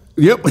done, nigga.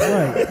 Yep.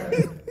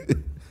 Right.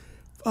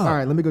 All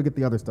right, let me go get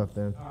the other stuff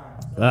then.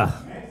 Yeah.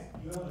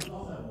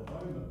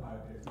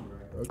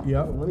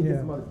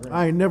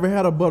 I ain't never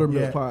had a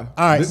buttermilk Yeah. pie.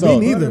 All right, Me so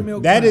neither.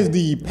 that is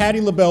the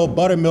Patty LaBelle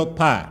buttermilk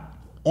pie.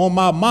 On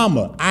my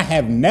mama, I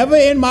have never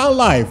in my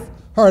life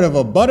heard of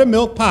a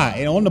buttermilk pie.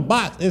 And on the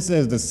box, it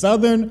says the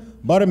Southern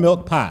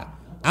buttermilk pie.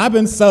 I've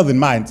been Southern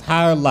my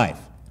entire life.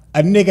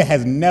 A nigga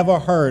has never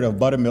heard of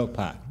buttermilk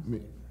pie.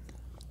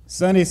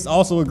 Sonny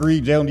also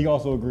agreed. Jalen, do you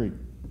also agree?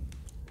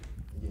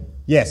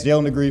 Yes,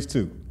 Jalen agrees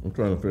too. I'm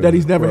trying to figure That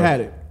he's never had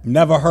it.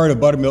 Never heard of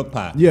buttermilk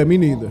pie. Yeah, me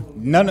neither.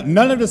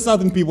 None of the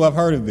Southern people have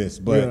heard of this,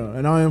 but Yeah,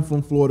 and I am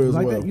from Florida as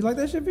Like well. that? You like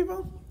that shit,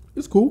 people?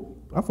 It's cool.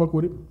 I fuck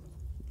with it.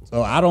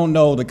 so I don't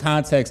know the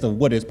context of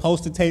what it's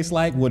supposed to taste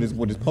like, what it's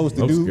supposed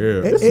to I'm do.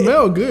 scared. It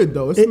smells good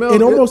though. It smells.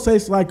 It almost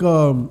tastes like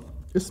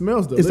It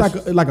smells it's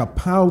delicious. like a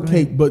pound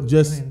cake, but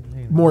just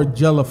more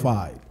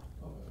jellified.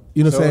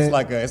 You know what So I'm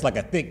saying? it's like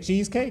a thick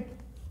cheesecake.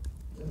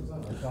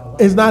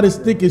 It's not as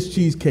thick as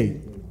cheesecake.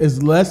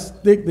 It's less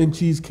thick than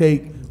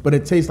cheesecake, but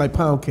it tastes like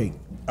pound cake.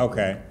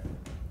 Okay.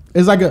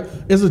 It's like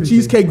it's a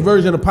cheesecake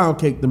version of pound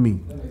cake to me.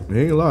 He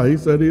ain't lie. He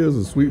said he is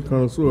a sweet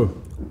connoisseur.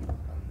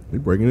 He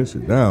breaking this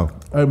shit down.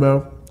 Hey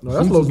man, no,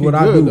 that's sweets is low what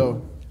I good do.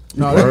 though.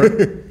 No,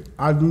 that-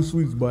 I do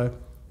sweets, boy.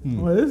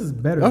 Well, this is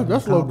better.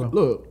 That's than low. Cobbler.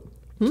 Look,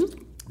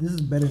 This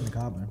is better than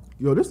Cobbler.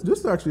 yo, this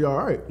is actually all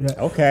right.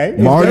 Okay.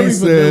 Marty very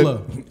said.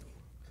 vanilla.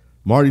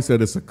 Marty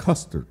said it's a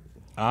custard.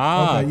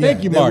 Ah, Okay,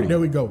 thank you, there we- Marty. There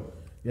we go.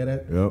 Yeah,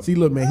 that. Yep. See,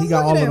 look, man, he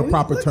got all of the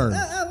proper terms.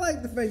 I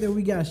like the fact that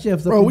we got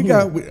chefs. Bro, up we in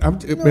got. here. I'm,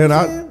 know man, what I'm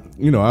I. saying?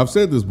 You know, I've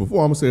said this before.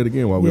 I'm gonna say it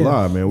again while we Yeah.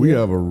 live, man. We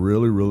have a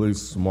really, really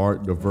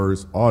smart,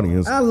 diverse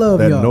audience I love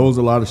that y'all. knows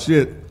a lot of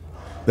shit.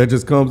 that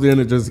just comes in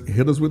and just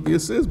hit us with the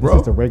assist, It's bro.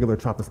 just a regular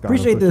Tropicana.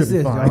 Appreciate so it the should be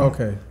assist, fine. y'all.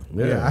 Okay.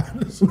 Yeah.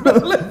 I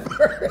smell it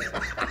first.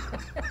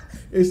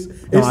 It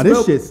Nah, this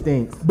smell- shit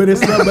stinks. But it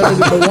smells better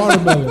than the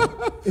watermelon.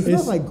 It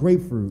smells like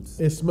grapefruits.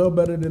 It smells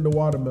better than the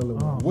watermelon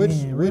one. Which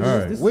Man, which really?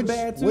 This is which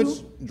bad, too?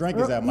 which drink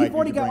is that, Mike? You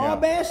 40 you got bring all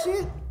out? bad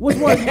shit? What's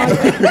worse,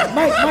 Mike?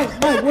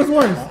 Mike, what's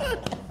worse?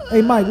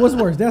 Hey, Mike, what's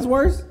worse? That's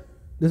worse?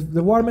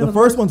 The watermelon. The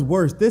first one's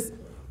worse. This,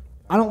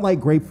 I don't like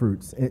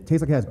grapefruits. And it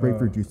tastes like it has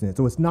grapefruit juice in it.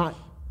 So it's not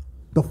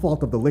the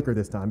fault of the liquor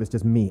this time. It's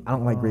just me. I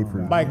don't like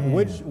grapefruit. Mike,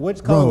 which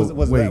color Bro,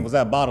 was wait. that? Was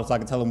that bottle so I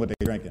can tell them what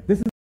they're drinking? This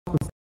is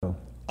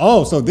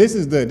Oh, so this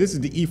is the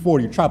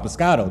E40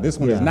 Tropiscato. This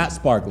one is Yeah. not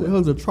sparkling. The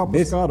hell's a This-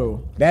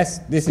 Tropiscato? This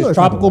Feel is like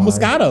tropical wine.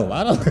 Moscato.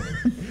 I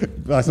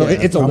don't. So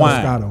it's a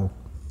wine. Moscato.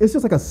 It's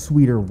just like a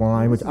sweeter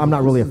wine, which I'm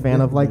not really a fan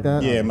of like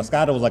that. Yeah,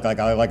 Moscato was like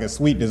a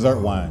sweet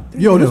dessert wine.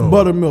 Yo, this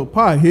buttermilk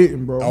pie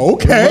hitting, bro.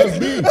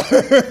 Okay.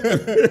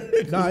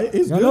 Nah,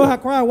 it's Y'all good. know how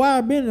quiet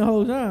Wild been the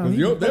whole time.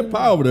 That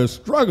pie over there is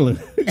struggling.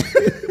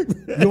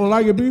 You don't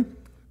like it, B?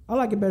 I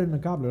like it better than the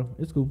cobbler.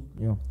 It's cool.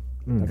 Yeah.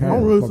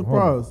 I'm really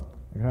surprised.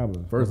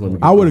 First, let me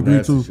get I would the agree,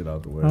 nasty too. shit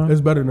out the way.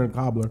 It's better than a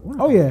cobbler.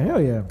 Oh yeah,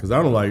 hell yeah. Because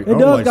I don't like. It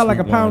does got like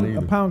a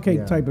pound cake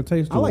Yeah. type of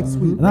taste to I it. like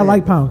sweet and I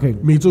like pound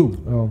cake. Me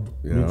too. Oh,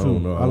 Yeah, Me I too.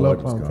 don't know. I love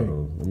like pound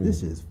Moscato. I mean,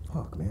 This is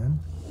fuck, man.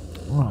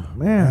 oh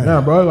man.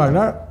 Yeah, bro, like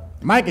that.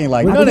 Mike ain't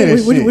like What none do of you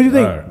this think? What do you shit.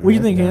 think? Alright. What do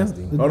you think, Hans?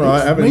 hold on, I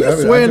haven't. Man, I you're haven't-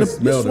 I swearing just the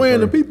smelled it swearing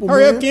the first. people,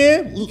 Hurry man. up,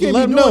 kid. You can't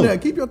Let be him doing know.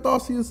 that. Keep your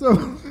thoughts to yourself.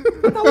 I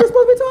thought we were supposed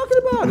to be talking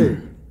about it.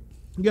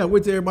 You gotta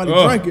wait till everybody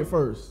Ugh. drink it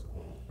first.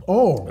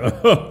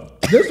 Oh,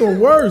 this one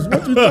worse.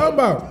 What you talking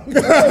about? Oh my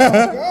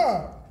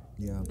god.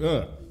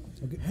 Yeah.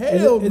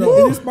 Hell Is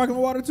no. it sparkling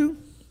water too?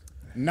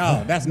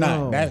 No, that's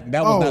not. That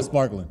was Oh. not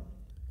sparkling.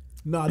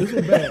 Nah, this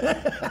one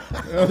bad.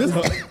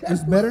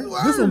 It's better.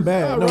 This one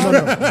bad. No.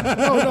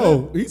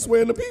 No, he's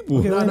swearing the people.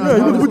 Okay, wait, Nah, no, nah,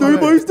 no, this no. one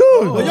bad. doing.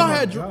 Oh, y'all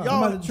had I'm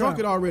y'all about to drunk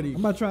try. it already.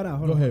 I'm about to try it out.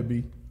 Hold Go on. ahead,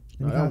 B.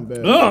 Nah, that one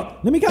bad.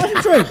 Let me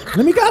concentrate.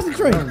 Let me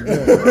concentrate.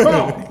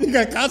 You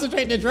got to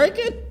concentrate in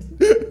drinking?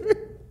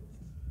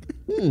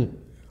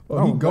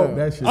 Oh, he gulped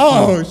that shit.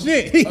 Oh,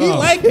 shit. He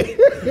like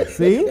it.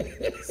 See?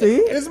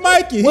 It's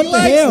Mikey. What he the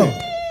likes hell?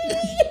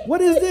 it.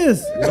 What is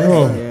this?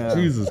 Oh, Yeah.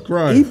 Jesus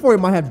Christ. E4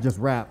 might have to just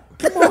rap.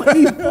 Come on,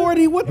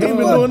 E40. What the Ain't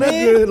been fuck, doing that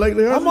man? good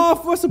lately, has I'm he? all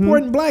for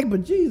supporting black,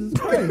 but Jesus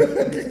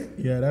Christ.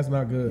 Yeah, that's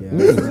not good. Yeah.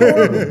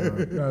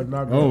 That's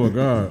not good. Oh my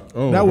God.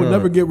 Oh, That my would God.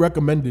 never get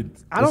recommended.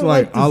 I It's don't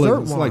like like dessert olive.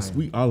 wine. It's like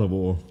sweet olive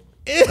oil.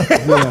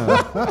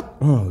 Yeah.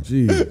 Oh,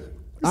 geez.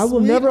 I will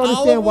Sweet never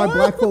understand olive why oil?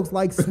 black folks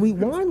like sweet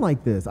wine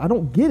like this. I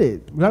don't get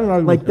it. That's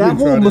not Like that me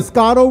whole try this.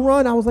 Moscato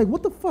run, I was like,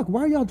 what the fuck?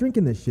 Why are y'all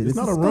drinking this shit? It's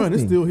not a run.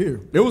 It's still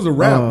here. It was a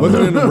rap.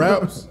 Wasn't it in the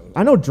raps?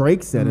 I know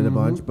Drake said it a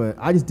bunch, but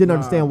I just didn't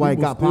understand why it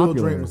People got still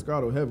popular. drink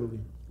Moscato heavily.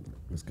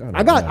 It's kinda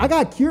I bad.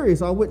 got curious,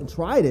 so I went and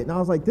tried it, and I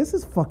was like, this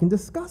is fucking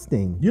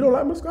disgusting. You don't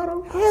like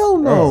Moscato? Hell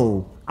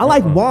no. I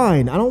like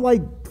wine. I don't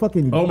like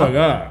fucking. Oh my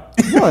God.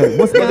 What? What's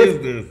What that? is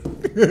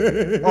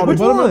this? Oh, Which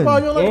the buttermilk one? pie?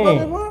 You don't like the Oh.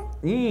 buttermilk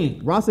pie?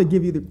 Ross said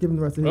give him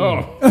the rest of him.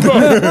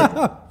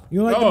 Oh. You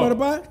don't like the Oh. butter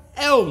pie?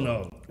 Hell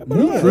no.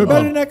 Better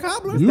than that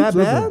cobbler? Is that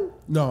bad?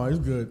 No, it's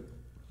good.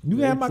 You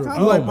can have my tripping.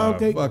 cobbler. Oh like my pound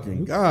cake.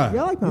 fucking God.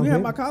 Yeah, I like You pound can have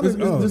cake. my cobbler. This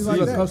just is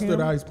like a that,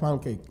 custardized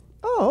pound cake.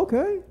 Oh,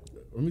 okay.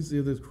 Let me see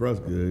if this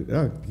crust good.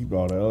 I can keep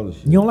all that other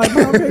shit. You don't like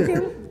pound cake,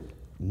 Kim?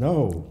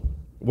 No.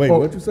 Wait, Oh,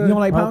 what you say? You don't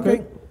like pound Pound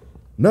cake? cake?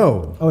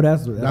 No. Oh,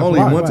 that's Only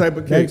why. one type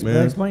of cake, That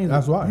man. explains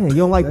That's it. why. Hey, you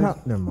don't like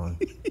pound? Never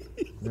mind.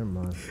 Never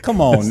mind. Come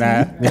on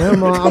now. Never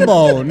mind. Come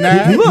on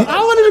now. Look,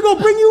 I wasn't even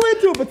gonna bring you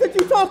into it, but since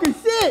you talking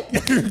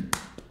shit,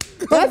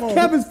 that's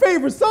Kevin's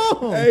favorite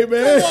song. Hey,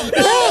 man.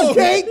 Pound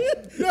cake.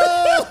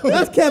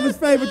 That's Kevin's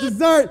favorite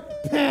dessert.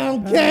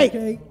 Pound cake.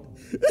 Cake.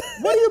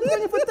 What are you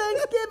bringing for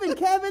Thanksgiving,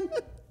 Kevin?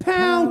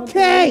 Pound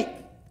cake.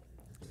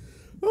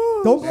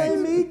 Don't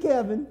blame me,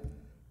 Kevin.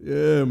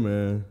 Yeah,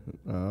 man.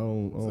 I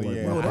don't So like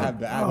yeah, my I have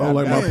to. I don't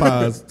like my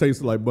pies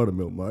tasting like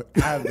buttermilk, Mike. I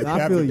have the, I I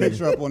have feel the you.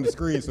 picture up on the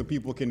screen so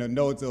people can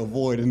know what to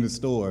avoid in the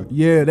store.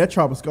 Yeah, that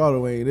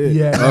Tropiscato ain't it.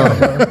 Yeah.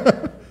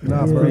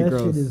 Nah, Yeah, bro. that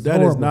Gross. shit is That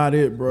is horrible. not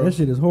it, bro. That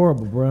shit is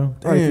horrible, bro. All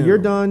right, so Damn. you're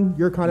done.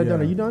 You're kind of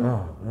done. Are you done?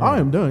 I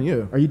am done,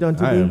 yeah. Are you done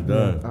too? I am B?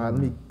 done. All right, let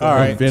me All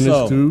right, Finished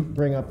so too.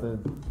 bring up the.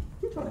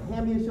 You trying to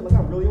hand me his shit like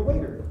I'm really a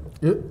waiter.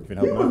 If it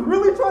help He was out.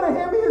 really trying to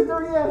hand me his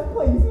dirty ass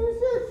plate. You see this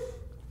shit?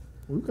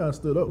 We kind of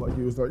stood up like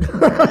you was like.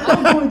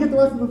 I was going to get the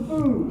rest of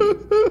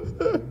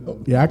the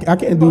food. Yeah, I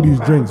can't do these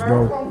drinks,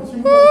 bro.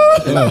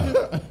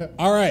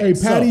 All right. Hey,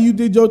 so- Patty, you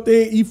did your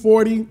thing,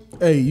 E40.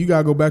 Hey, you got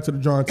to go back to the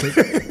John take.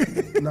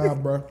 Nah,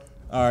 bro.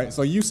 all right.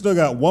 So you still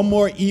got one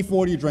more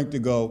E40 drink to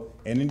go,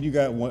 and then you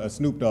got a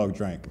Snoop Dogg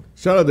drink.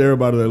 Shout out to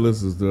everybody that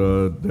listens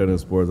to Dead End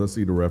Sports. I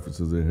see the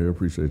references in here.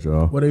 Appreciate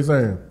y'all. What they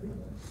saying?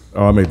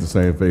 Oh, I make the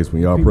same face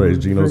when y'all praise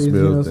Geno praise Smith.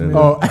 Geno and- Smith.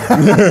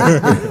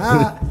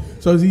 Oh.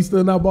 So is he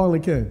still not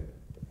balling, Ken?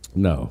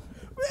 No.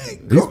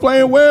 He's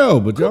playing well,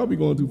 but y'all be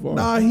going too far.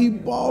 Nah, he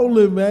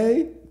balling,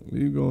 man.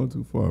 You going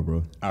too far,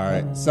 bro. All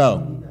right.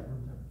 So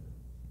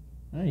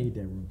I ain't eat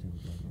that room too.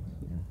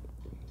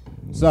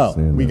 So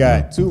we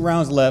got 2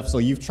 rounds left. So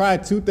you've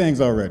tried 2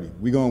 things already.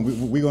 We're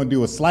gonna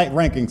do a slight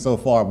ranking so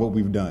far of what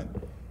we've done.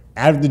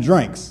 Out of the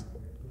drinks,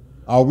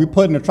 are we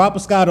putting the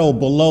Tropiscato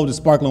below the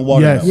sparkling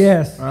water?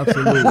 Yes.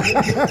 Absolutely.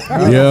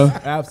 Yeah.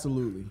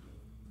 Absolutely. That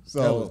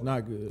So was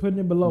not good. Putting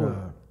it below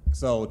it.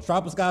 so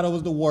Tropiscato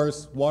was the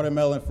worst.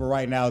 Watermelon for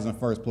right now is in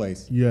first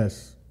place.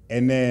 Yes.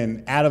 And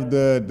then out of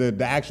the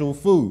actual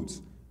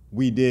foods,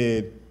 we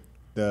did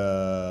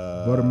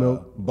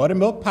the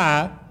buttermilk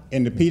pie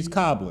and the peach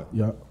cobbler.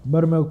 Yeah.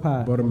 Buttermilk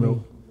pie.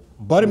 Buttermilk.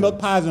 Buttermilk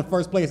pie is in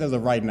first place as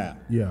of right now.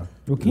 Yeah.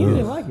 Well, Ken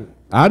didn't like it.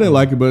 I didn't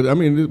like it, but I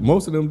mean,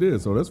 most of them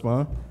did, so that's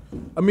fine.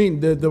 I mean,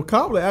 the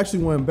cobbler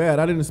actually wasn't bad.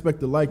 I didn't expect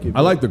to like it.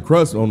 I like the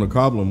crust on the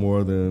cobbler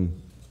more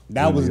than.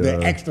 That was the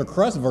Yeah. extra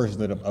crust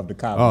version of the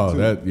cobbler.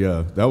 Oh,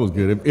 too. that was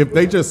good. If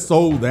they just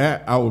sold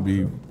that, I would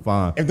be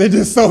fine. If they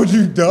just sold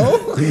you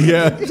dough,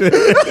 Yeah.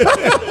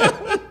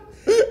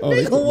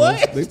 They took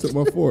what? They took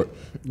my fork.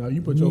 Now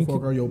you put your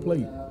fork on your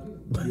plate.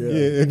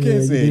 yeah, I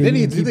can't say it. They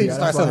need to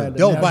start selling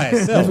dough by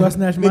itself. That's why I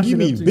snatched my Nigga, you shit up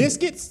mean too.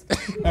 biscuits?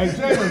 Hey,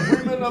 Jalen,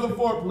 bring me another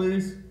fork,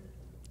 please.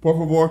 Por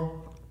favor.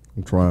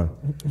 I'm trying.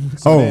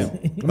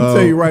 I'm gonna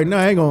tell you right now,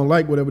 I ain't gonna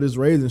like whatever this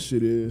raisin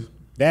shit is.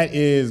 That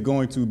is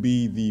going to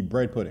be the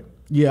bread pudding.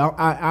 Yeah,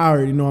 I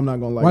already know I'm not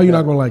gonna like. Why you that.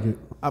 not gonna like it?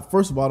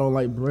 First of all, I don't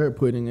like bread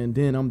pudding, and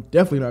then I'm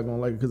definitely not gonna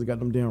like it because it got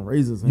them damn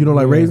raisins. In You don't it.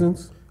 like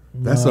raisins?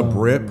 That's a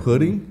bread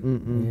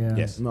pudding? Yeah.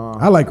 Yes. Nah.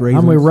 I like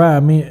raisins. I'm with Rye.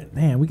 Man,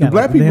 damn, we got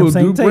black like the damn people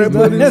same do bread taste. bud.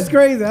 puddings? That's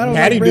crazy. I don't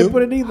Pattie like bread do.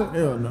 pudding either.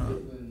 Hell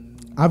no.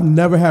 I've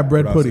never had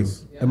bread Gracias.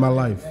 pudding in my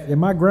life. Yeah,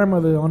 my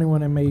grandmother, the only one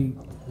that made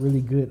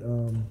really good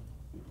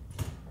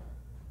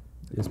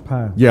is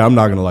pie. Yeah, I'm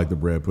not gonna like the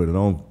bread pudding. I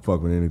don't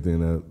fuck with anything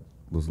that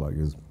looks like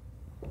it's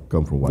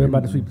come from white. What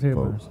about the sweet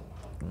potato folks. pies?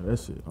 That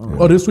shit.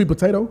 Oh, this sweet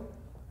potato?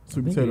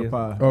 Sweet think potato it is.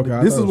 pie. Okay,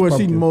 I This thought is it was what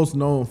she's pumpkin. most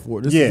known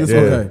for. This Yeah. is Yeah.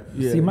 okay.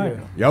 Yeah. See, Mike.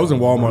 Yeah, I was in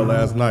Walmart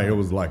last night. It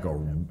was like a To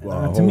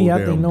whole me, I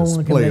damn think no one can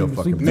display make of the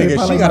fucking sweet potato things. Nigga,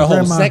 Probably she got my a whole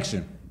grandma.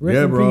 section. Rest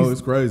Yeah, in bro, peace.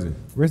 it's crazy.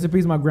 Rest in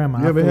peace, my grandma.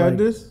 You I ever feel had like-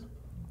 this?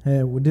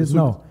 Yeah, with this,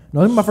 no.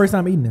 This is my first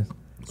time eating this.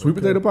 Sweet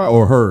potato pie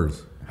or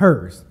hers?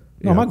 Hers.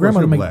 No, Yeah, my of course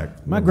grandmother you're make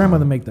black. my Yeah.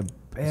 grandmother make the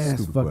best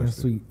Stupid fucking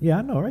question. sweet. Yeah,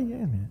 I know, right? Yeah,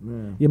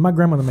 man. Yeah, my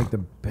grandmother make the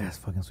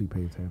best fucking sweet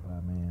potato pie,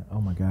 man.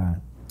 Oh my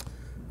god.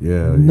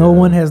 Yeah. No yeah.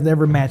 one has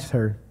ever matched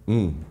her.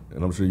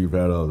 And I'm sure you've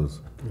had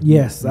others.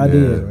 Yes, I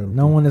did.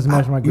 No one has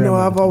matched my You grandmother.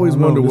 know, I've always I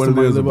don't know wondered if what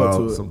somebody it is live up about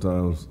to it.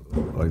 sometimes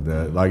like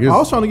that. Like I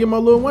was it's trying to get my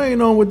Lil Wayne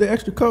on with the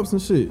extra cups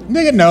and shit.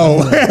 Nigga, no.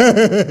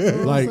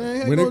 like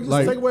Saying, hey, when go it just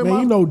like take away Man,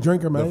 my you know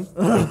drinker, man.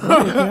 I know, Ken.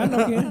 I know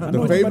the what you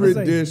about to favorite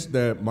say. dish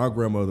that my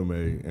grandmother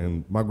made,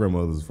 and my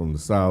grandmother's from the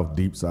South,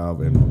 deep South,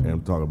 and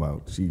I'm talking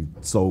about she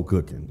soul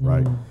cooking,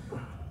 right?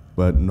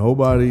 But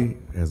nobody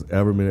has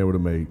ever been able to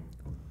make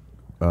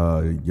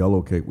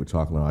yellow cake with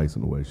chocolate ice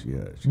in the way she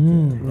had. She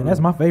can. Yeah, that's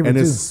my favorite And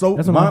too. it's so-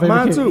 that's one of my favorite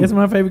mine cakes. too. That's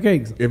one of my favorite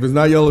cakes. If it's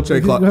not yellow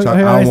cake, If it's-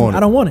 I don't want it. I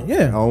don't want it.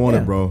 Yeah, I don't want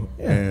yeah. it, bro.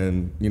 Yeah.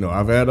 And you know,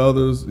 I've had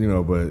others, you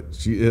know, but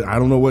I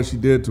don't know what she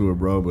did to it,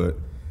 bro. But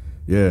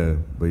yeah.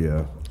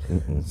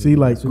 Mm-mm. See,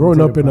 like Sweet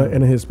growing up potato in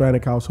pie. a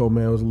Hispanic household,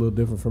 man, it was a little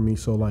different for me.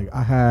 So like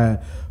I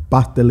had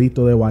pastelito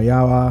de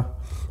guayaba.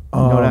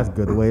 No, that's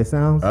good the way it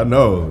sounds. I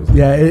know.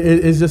 Yeah,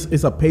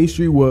 it's a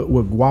pastry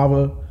with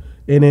guava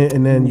in it,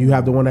 and then you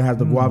have the one that has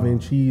the guava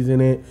and cheese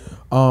in it.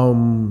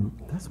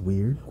 That's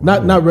weird.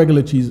 Not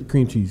regular cheese,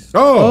 cream cheese.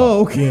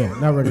 Oh, Okay, yeah,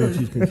 not regular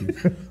cheese, cream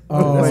cheese.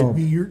 That's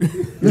weird.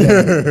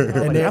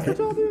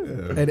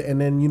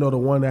 And then you know the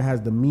one that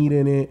has the meat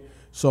in it.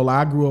 So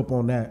like, I grew up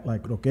on that,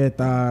 like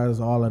croquetas,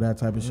 all of that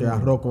type of shit.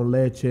 Arroz con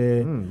leche,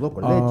 Arroz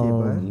con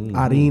leche,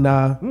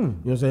 harina. You know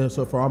what I'm saying?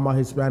 So for all my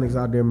Hispanics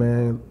out there,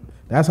 man,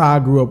 that's how I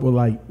grew up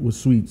with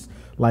sweets.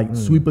 Like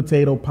sweet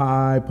potato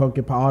pie,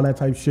 pumpkin pie, all that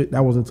type of shit.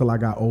 That was until I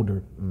got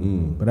older.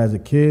 But as a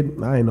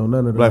kid, I ain't know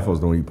none of that. black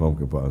folks don't eat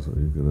pumpkin pie, so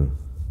you could have.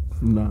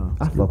 Nah.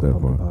 I fuck that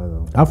with pumpkin part. pie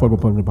though. I fuck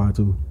with pumpkin pie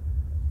too.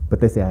 But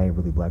they say I ain't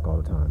really black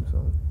all the time,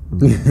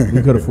 so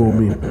You could have fooled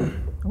me.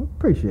 I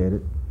appreciate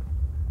it.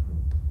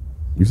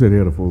 You said he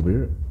had a full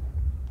beard.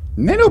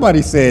 Ain't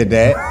nobody said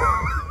that.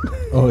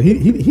 Oh, he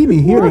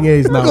need hearing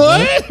aids now.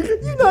 man.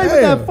 You're not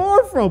even that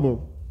far from him.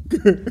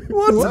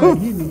 What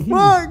the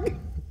fuck?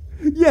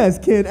 Yes,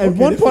 kid. At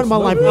one point in my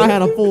life, I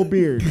had a full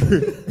beard.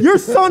 Your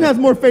son has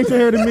more facial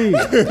hair than me.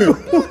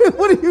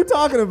 What are you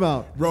talking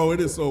about? Bro,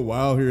 it is so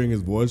wild hearing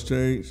his voice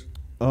change.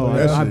 Oh,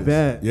 That I shit-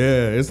 bet.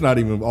 Yeah, it's not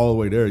even all the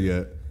way there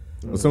yet.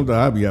 But sometimes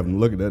I be having to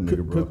look at that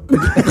nigga, bro.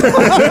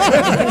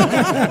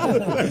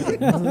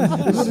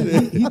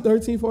 He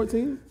 13,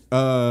 14?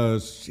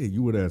 Shit,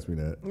 you would ask me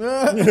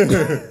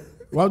that.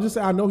 Well, I'll just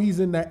say I know he's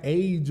in that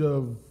age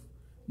of,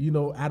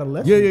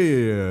 adolescence.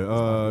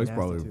 Yeah. He's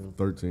probably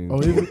 13. Oh,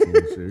 is it? 14,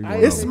 shit. He going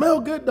It on. smell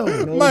good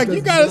though. Mike,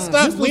 you gotta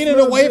stop This one leaning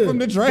smell away good. from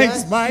the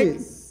drinks, Mike.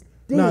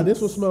 Nah,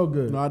 this will smell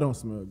good. No, I don't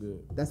smell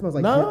good. That smells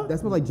like Nah. that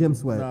smells like gym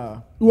sweat.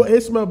 Nah. Well,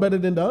 it smell better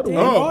than the other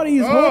Damn, one. all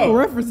these horrible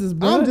references,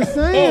 bro. I'm just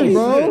saying,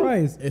 Jesus bro.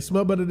 Christ. It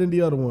smell better than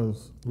the other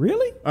ones.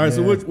 Really? All right,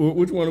 so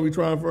which one are we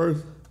trying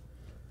first?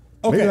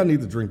 Okay. Maybe I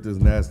need to drink this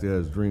nasty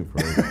ass drink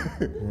first.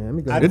 Yeah, let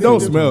me go. I It think don't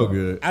this- smell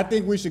good. I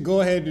think we should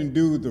go ahead and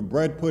do the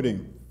bread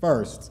pudding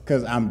first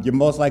because you're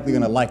most likely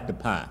gonna like the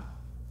pie.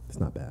 It's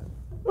not bad.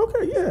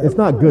 Okay, yeah. It's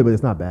not good, but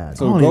it's not bad.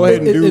 So go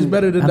ahead and do. It's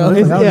better than know.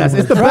 nothing. Yes,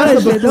 it's the best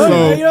of the So,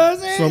 three. you know what I'm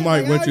saying? So,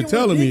 Mike, Like, what how you're you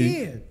telling wanna me,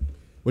 dig in?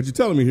 what you're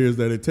telling me here is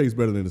that it tastes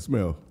better than the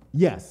smell.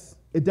 Yes,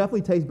 it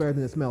definitely tastes better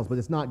than it smells, but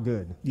it's not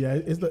good. Yeah,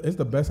 it's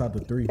the best out of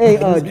the three. Hey,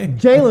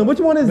 Jalen, which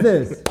one is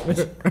this?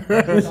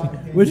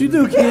 What you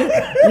do, kid?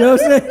 You know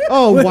what I'm saying?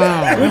 Oh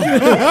wow!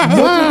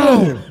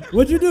 Wow!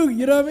 What you do?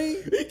 You know what I mean?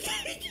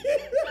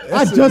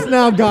 I just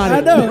now got it. I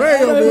know. Way I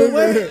know,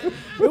 over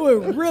it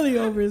went really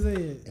over his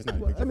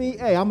head. I mean,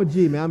 hey, I'm a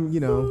G, man.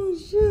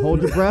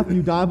 Hold your breath and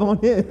you dive on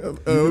in.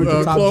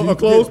 A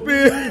closed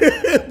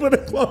pin. Put a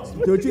closed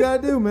pin. Do what you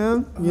gotta do,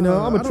 man. I'm a I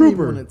don't even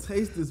trooper. want to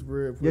taste this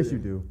bread. Yes, you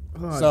do.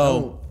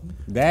 So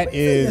that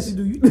Yes, you is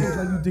do. You taste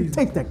like you taste.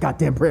 Take that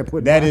goddamn bread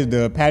pudding. that is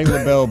the Patty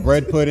LaBelle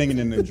bread pudding, and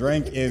then the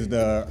drink is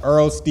the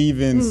Earl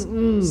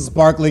Stevens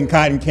sparkling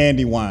cotton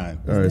candy wine.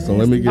 All right, so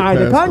let me get All right,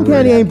 the past cotton the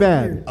candy red. ain't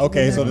bad.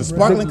 Okay, so the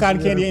sparkling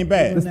cotton candy ain't The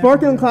bad.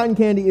 sparkling cotton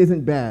candy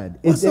isn't bad.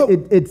 It's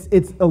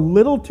a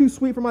little too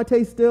sweet for my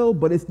taste still,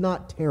 but it's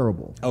not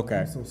terrible.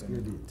 Okay.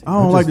 I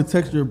don't like the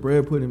texture of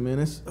bread pudding, man.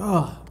 It's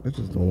I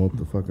just don't want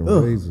the fucking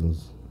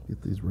raisins.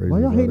 Get these raisins. Why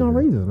y'all hating out on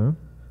of here. raisins, man?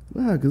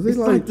 Nah, because they it's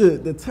like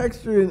the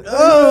texture and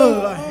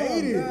I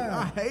hate it.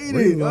 I hate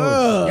it.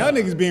 Y'all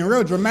niggas being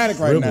real dramatic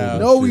right Dribble. now.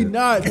 No, we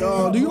not,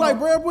 dog. Do you like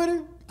bread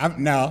pudding?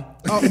 No.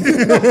 How you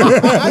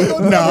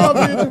gonna tell me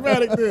I'm being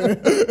dramatic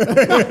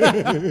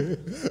then?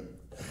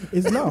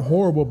 It's not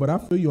horrible, but I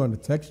feel you on the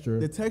texture.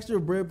 The texture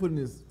of bread pudding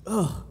is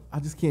I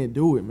just can't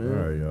do it, man.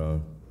 All right,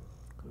 y'all.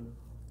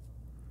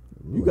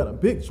 You got a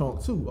big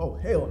chunk too. Oh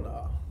hell nah.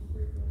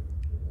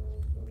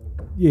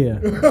 Yeah.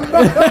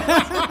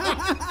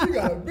 You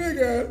got a big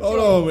ass. Hold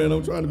on, man.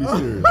 I'm trying to be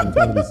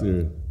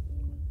serious.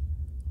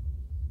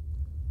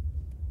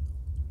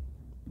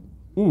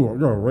 Ooh, I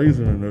got a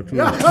raisin in there, too.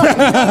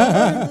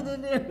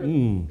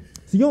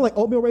 So you don't like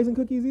oatmeal raisin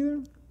cookies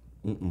either?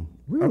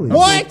 Really?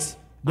 What?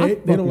 They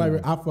don't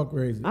like. I fuck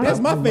raisins. That's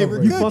my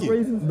favorite You fuck cookie.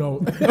 raisins? No.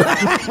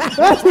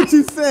 That's what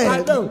you said.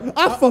 I know.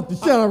 I fucked the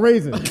shit out of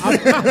raisins.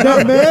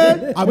 That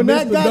man, I when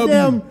that missed the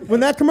W. when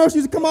that commercial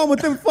used to come on with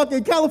them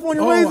fucking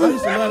California Oh, I raisins,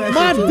 used to love that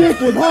my shit, too. dick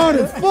was hard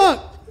as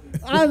fuck.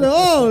 I said,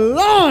 oh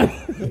Lord.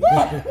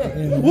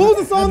 What was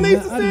the song they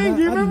used to sing?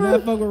 Do you I do remember?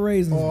 not fuck with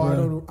raisins, Oh, I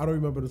bro. don't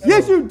remember the song.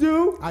 Yes, you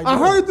do. I I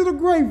do. heard through the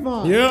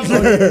grapevine.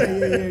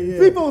 Yeah.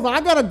 People was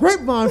like, I got a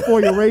grapevine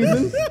for you,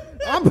 raisins.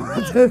 I'm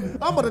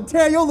about to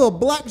tear your little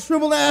black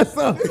shriveled ass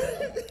up.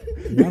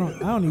 I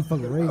don't even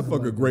fuck with raisins.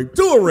 Fuck a grape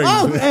to a raisin.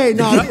 Oh, hey,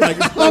 no,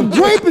 a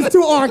grape is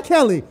too R.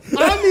 Kelly.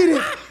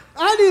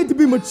 I need it to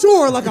be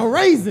mature like a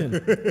raisin.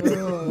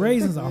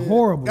 Raisins are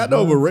horrible. I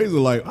know, but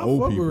raisin like I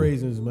old fuck people. with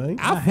raisins, man.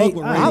 I fuck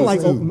with I raisins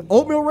like too.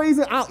 oatmeal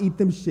raisin. I'll eat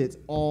them shits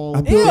all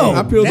day.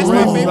 I peel That's the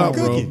my raisins favorite out,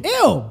 bro. cookie.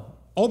 Ew.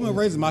 Oatmeal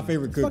raisin is my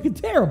favorite cookie. Fucking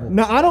terrible.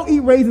 Now I don't eat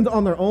raisins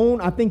on their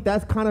own. I think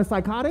that's kind of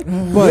psychotic.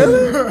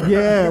 But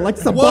yeah, like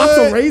just a box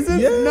of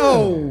raisins.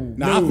 No,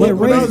 Nah, I Yeah, fuck with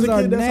When I was raisins a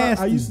are kid, that's how I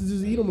nasty. used to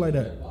just eat them like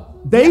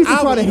that. they used to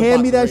I try would to eat a hand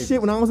box me of that raisins.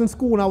 shit when I was in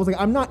school, and I was like,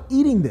 I'm not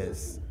eating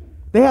this.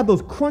 They have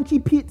those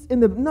crunchy pits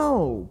in the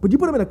but you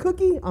put them in a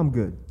cookie, I'm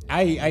good.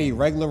 I eat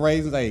regular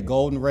raisins. I eat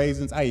golden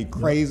raisins. I eat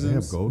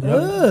craisins.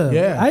 Ugh.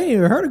 Yeah. I ain't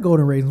even heard of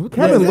golden raisins. What the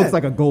Kevin hell is looks that?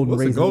 like a golden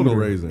What's a raisin. golden eater.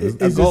 raisin?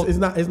 It's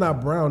just it's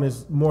not brown.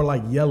 It's more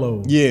like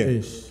yellow.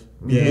 Yeah.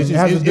 Yeah, it's It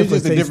has just, a different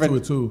just a taste different. to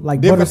it too.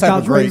 Like different type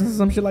butterscotch of grape. raisins or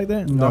some shit like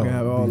that? No. I can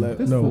have all that.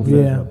 No.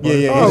 Yeah. Yeah,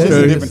 it's Oh, just a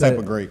okay. different type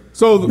of grape.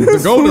 So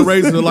the golden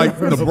raisins are like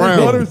the brown,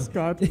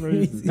 Butterscotch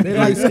raisins. They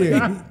light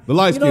skin. the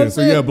light You know what skin. I'm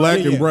So yeah, saying? black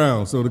Yeah, and yeah.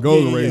 brown. So the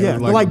golden Yeah, yeah, raisins yeah. are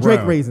They're like Drake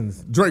brown.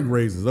 raisins. Drake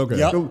raisins. Okay.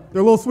 Yep.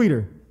 They're a little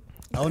sweeter.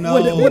 Oh no.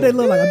 What they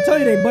look like? I'm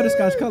telling you, they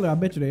butterscotch color. I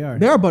bet you they are.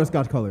 They are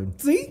butterscotch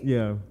colored. See?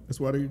 Yeah. That's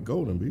why they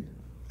golden, B.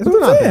 That's They're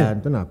what I'm not saying.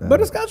 bad. They're not bad.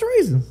 Butterscotch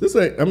raisins. This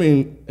ain't. I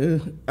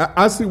mean,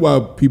 I see why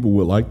people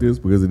would like this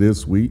because it is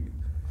sweet.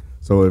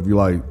 So if you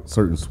like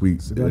certain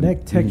sweets, Yo, and that you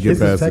can texture get is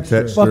past the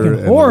texture. texture Fucking and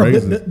the horrible.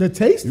 raisins. The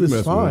taste You is mess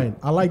with fine. it.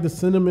 I like the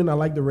cinnamon. I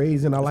like the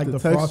raisin. I like the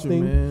texture,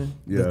 frosting. man.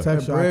 Yeah. The That That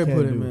texture I bread can't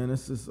pudding, do. man.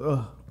 It's just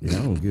Yeah,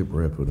 I don't get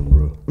bread pudding,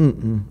 bro.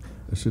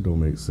 That shit don't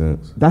make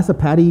sense. That's a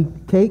patty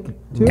cake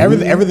too.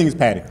 Everything is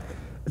patty.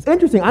 It's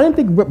interesting. I didn't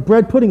think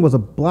bread pudding was a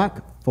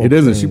black folk It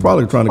isn't. thing. She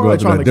probably trying to go Probably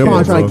after that trying to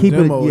demo. trying to bro. keep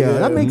Demo, it. Yeah, yeah.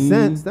 that makes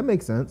sense. That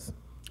makes sense.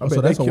 Oh, so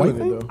that's a white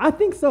thing? I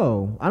think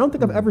so. I don't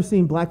think I've ever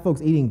seen black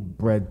folks eating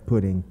bread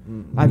pudding.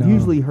 I've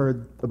usually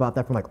heard about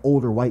that from like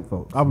older white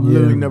folks. I've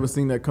literally never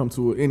seen that come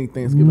to any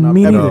Thanksgiving I've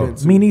Me ever neither. been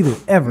to. Me neither.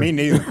 Ever. Me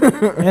neither.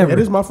 Ever. It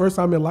is my first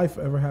time in life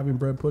ever having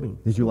bread pudding.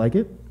 Did you like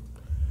it?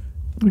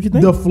 What you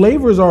think? The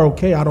flavors are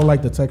okay. I don't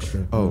like the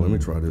texture. Oh, let me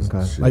try this.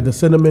 Shit. Like the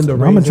cinnamon, the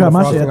I'ma raisin, try the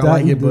my frosting, shit I after I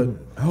like eat it,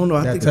 but I don't know.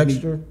 I that think I need,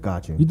 texture.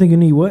 Got you. You think you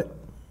need what?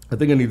 I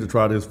think I need to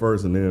try this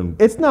first and then.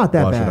 It's not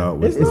that wash bad. It out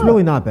with It's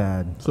really not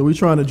bad. So we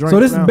trying to drink. So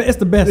this now? is it's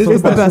the best. It's so the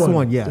far. best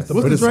one, yes. What's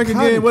But the it's drink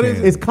again? cotton What is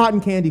candy. it? It's cotton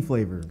candy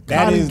flavor.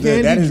 That is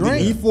candy the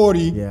drink.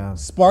 E40 Yeah.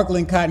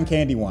 sparkling cotton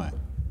candy wine.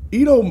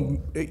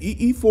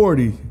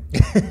 E40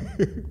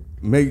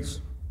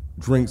 makes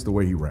drinks the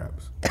way he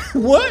raps.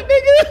 What,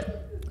 nigga?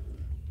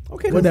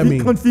 Okay, What that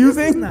mean?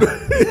 Confusing?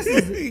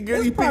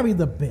 It's probably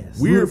the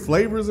best. Weird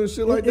flavors and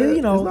shit like that.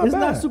 You know, it's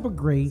not bad. super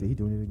great. See, he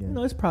doing it again. You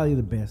know, it's probably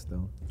the best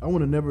though. I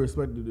would have never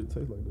expected it to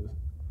taste like this.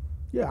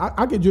 Yeah,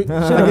 I could drink.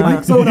 up, I Mike.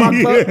 could soda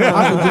my cup.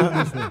 I could drink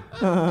this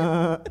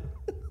one.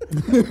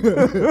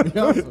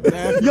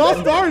 Y'all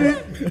started.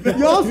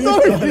 Y'all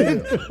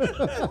started.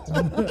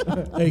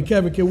 Hey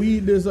Kevin, can we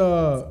eat this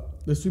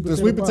the sweet The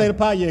sweet potato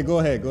pie? Yeah, go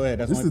ahead.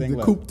 That's This one is thing the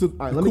left. coupe to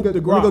All right, let me coupe de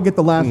go gras. get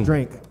the last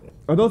drink.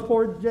 Are those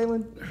poured,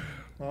 Jalen?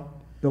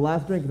 The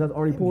last drink, is that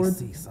already poured?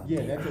 See something.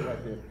 Yeah, that's it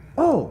right there.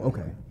 Oh,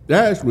 okay.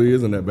 That actually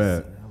isn't that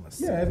bad.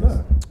 Yeah, it's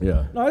not.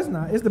 Yeah. No, it's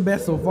not. It's the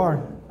best so far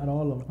out of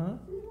all of them, huh?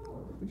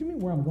 What you mean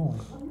where I'm going?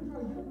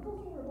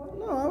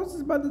 No, I was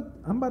just about to.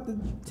 I'm about to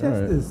test All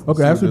right. this.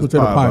 Okay, that See sweet this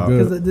potato pie pie about.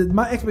 good. Because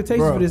my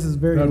expectation Bruh. for this is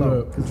very No, low.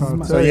 no, This I'm is trying to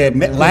my- So yeah,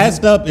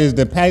 last up is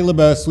the Pattie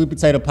LaBelle sweet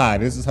potato pie.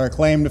 This is her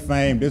claim to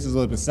fame. This is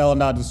what's been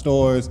selling out the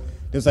stores.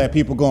 This had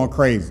people going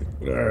crazy.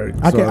 All right.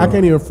 I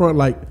can't even front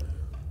like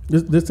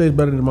this tastes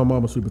better than my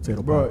mama's sweet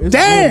potato Bro, pie. it's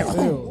Damn! good as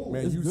hell.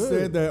 Man, It's you good.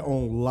 said that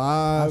on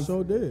I live.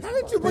 so did. How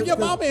did you bring your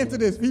mama into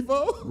this,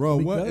 people? Bro,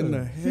 what in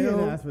the She didn't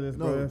hell? ask for this,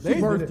 No, bro. they She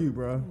birthed did it. you,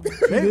 bro.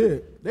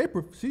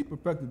 She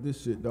perfected this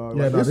shit, dog.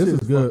 Yeah, no, this shit is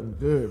good. fucking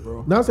good,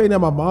 bro. Not saying that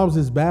my mom's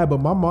is bad, but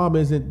my mom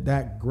isn't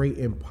that great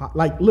in pie.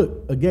 Like,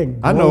 look again.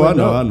 I know. growing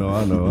up, I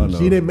know.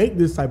 She didn't make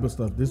this type of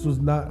stuff. This was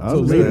not I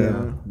till later.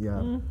 understand.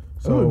 Yeah.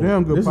 So Oh,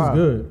 damn good this pie. is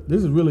good.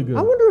 This is really good.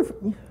 I wonder if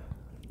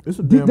It's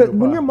a damn good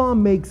when pie. your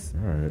mom makes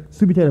right.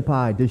 sweet potato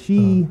pie, does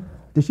she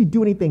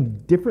do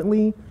anything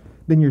differently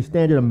than your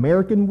standard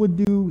American would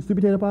do sweet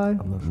potato pie?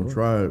 I'm gonna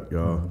try it,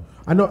 y'all.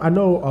 I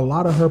know a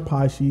lot of her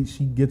pie. She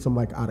gets them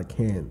like out of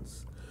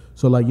cans.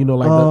 So like the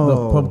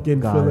Oh, pumpkin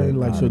got filling, it,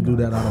 like got she'll it, do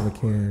got that out of a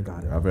can.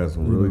 I've had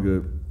some really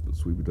good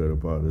sweet potato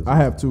pie. I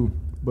have two,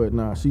 but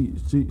nah, she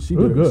Really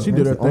did good. she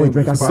did her That's the only thing.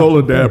 drink I saw.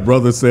 Soledad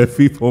brother said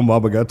FIFO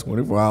mama got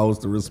 24 hours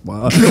to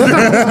respond.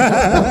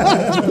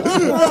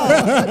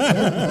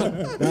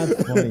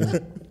 That's funny.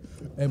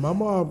 And my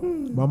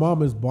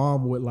mom is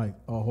bomb with like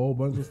a whole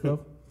bunch of stuff,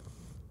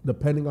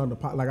 depending on the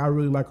pie. Like I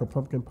really like her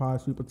pumpkin pie,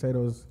 sweet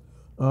potatoes,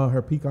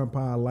 her pecan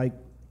pie I like.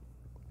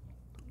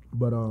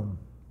 But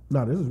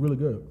this is really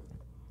good.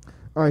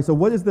 All right, so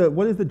what is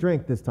the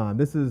drink this time?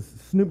 This is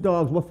Snoop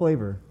Dogg's what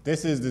flavor?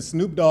 This is the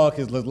Snoop Dogg.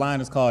 His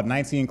line is called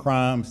 19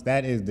 Crimes.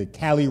 That is the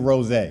Cali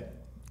Rosé.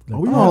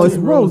 Oh, it's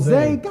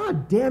rosé.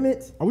 God damn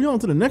it. Are we on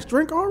to the next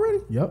drink already?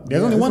 Yep.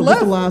 There's only So one what's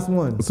left. the last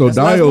one? So That's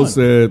the last Dio one.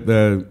 said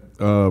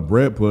that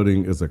bread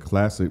pudding is a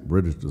classic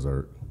British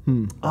dessert. He said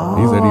he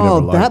never Oh,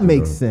 liked that it,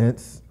 makes though.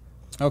 sense.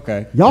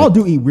 Okay. Y'all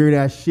do eat weird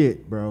ass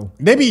shit, bro.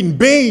 They be eating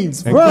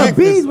beans for Bro, breakfast.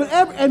 beans with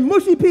and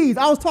mushy peas.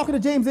 I was talking to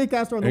James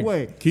Acaster on the And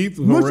way. Keith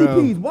mushy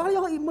Harrell- peas. Why do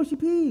y'all eat mushy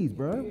peas,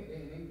 bro?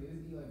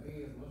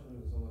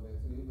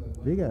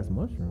 Big ass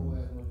mushrooms.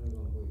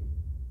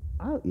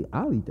 I'll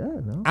eat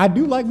that. No, I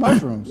do like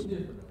mushrooms.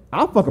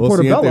 I'll fuck a Lo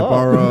siente portobello.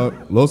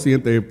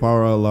 up.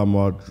 para la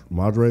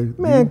madre.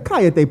 Man,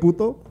 cállate,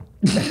 puto.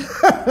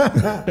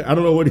 I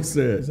don't know what he He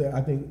said. said,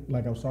 I think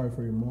like I'm sorry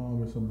for your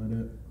mom or something like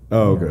that.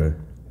 Oh, okay.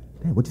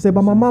 Damn, what you say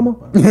about my mama?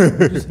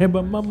 Just hear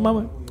about my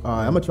mama. All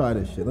right, I'm gonna try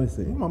this shit. Let me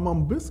see. My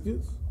mom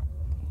biscuits.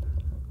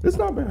 It's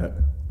not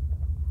bad.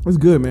 It's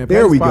good, man.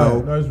 There we Patty's go.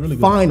 fire. No, it's really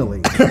good.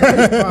 Finally,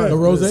 The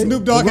rose.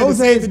 Snoop Dogg had to Rosé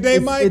save the is- day,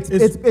 it's-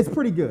 Mike. It's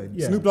pretty good.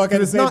 Yeah. Snoop Dogg had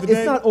to It's save not the day.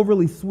 it's not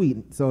overly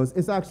sweet, so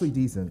it's actually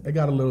decent. It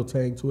got a little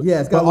tang to it. Yeah,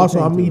 it's got but a little also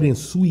tang I'm to eating it.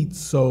 sweet,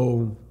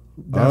 so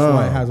that's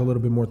why it has a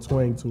little bit more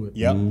twang to it.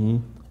 Yep.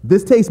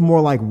 This tastes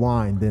more like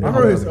wine than. I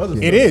heard his other other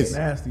shit. It stuff is.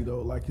 nasty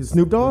though. Like his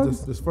Snoop Dogg?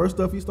 This first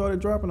stuff he started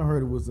dropping, I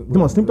heard it was.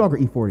 Come on, Snoop Dogg or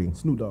E40?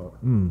 Snoop Dogg.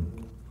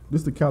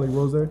 This the Cali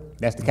Rose.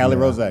 That's the Cali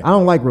Rosé. I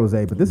don't like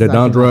rosé, but this The is actually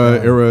not Dandra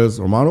bad. Eras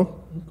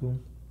Hermano.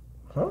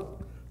 Huh?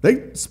 They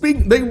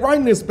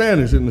writing in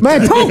Spanish in the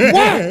Man, talk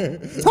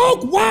white.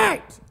 Talk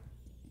white.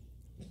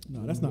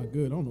 No, that's not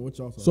good. I don't know what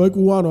y'all talking. Soy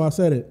cubano, I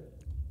said it.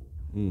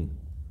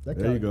 That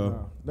There you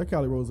go. That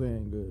Cali Rose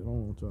ain't good. I don't know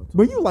what y'all talking.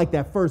 But you like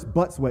that first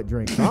butt sweat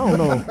drink. So I don't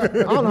know. I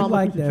don't know how much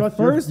Like you that trust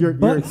first your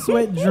butt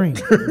sweat drink.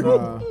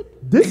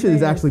 This shit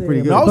is actually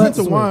pretty good. I was Butt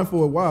into sweat. wine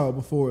for a while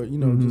before,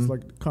 just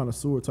like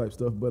connoisseur type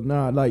stuff. But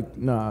that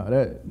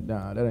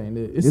ain't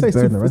it. It It's tastes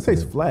better than the rest of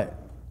tastes it. flat.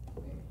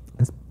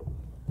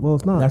 Well,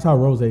 it's not. That's how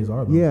rosés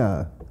are. Though.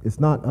 Yeah, it's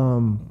not.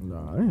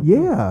 Nah, it ain't.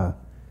 Yeah,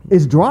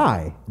 it's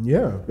dry.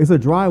 Yeah. It's a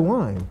dry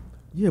wine.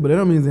 Yeah, but that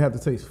don't mean they have to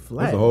taste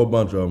flat. There's a whole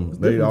bunch of them.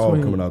 They difference all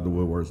between- coming out the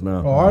woodworks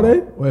now. Oh, are they?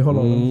 Wait, hold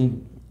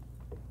on.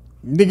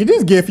 Nigga,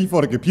 this Giphy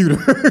for the computer.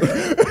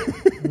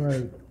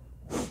 Right.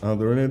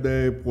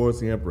 Andorende por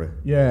siempre.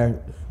 Yeah.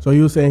 So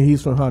you were saying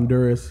he's from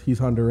Honduras. He's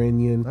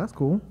Honduranian. That's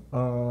cool.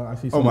 I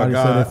see Oh my somebody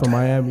said God. it from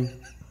Miami.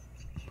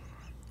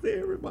 Hey,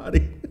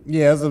 everybody.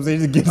 Yeah, that's what I'm saying.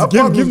 Just give, I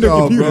give, fuck give with him the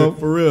y'all, computer. bro,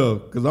 for real.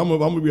 Because I'm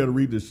gonna be able to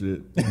read this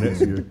shit next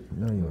year.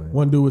 No, you ain't.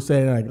 One dude was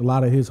saying like a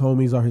lot of his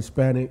homies are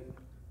Hispanic.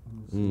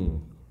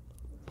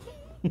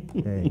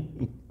 Hey,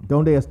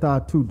 donde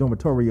está tu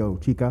dormitorio,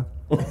 chica?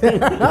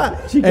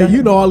 Hey,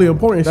 you know all the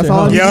important That's shit.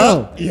 all Huh? I need to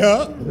know.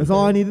 Yeah, yeah. That's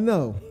all I need to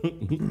know.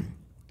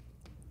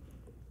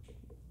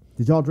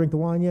 Did y'all drink the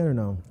wine yet or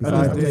no?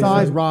 just did.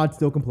 Besides Rod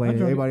still I complaining.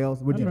 drank Everybody it.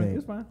 else, what'd I you drank it. think?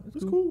 It's fine.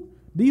 It's cool.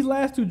 These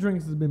last two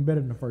drinks has been better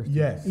than the first two.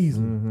 Yes.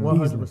 Easily.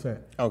 100%.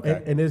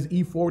 Okay. And this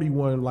E40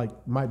 one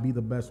might be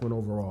the best one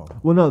overall.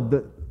 Well, no.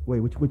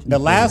 Which The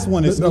last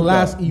one is The Snoop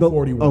last Dogg.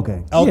 E40 one.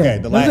 Okay. Okay, Yeah.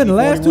 the I'm last, saying the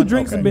last two E41?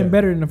 drinks Okay. have been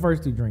better than the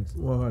first two drinks.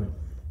 100.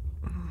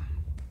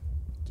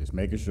 Just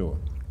making sure.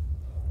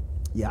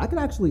 Yeah, I could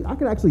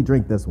actually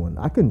drink this one.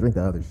 I couldn't drink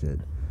that other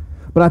shit.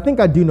 But I think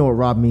I do know what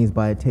Rob means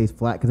by it tastes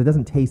flat because it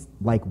doesn't taste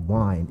like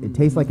wine. It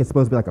tastes like it's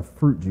supposed to be like a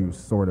fruit juice,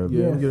 sort of.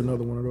 Yeah, I'll get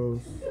another one of those.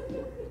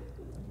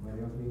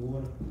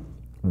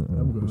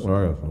 I'm good. All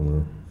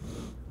right.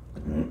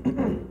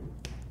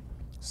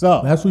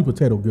 So, That sweet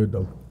potato good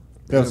though.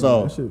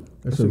 so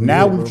That shit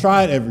now good, we've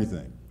tried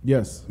everything.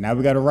 Yes. Now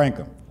we got to rank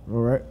them. All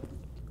right.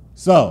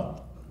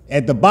 So,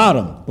 at the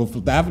bottom,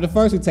 after the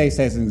first two taste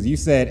testings, you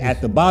said at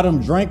the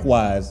bottom,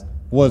 drink-wise,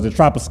 was the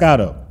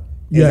Tropiscato.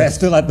 Is Yes. that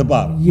still at the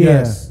bottom? Yeah,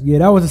 Yes. yeah,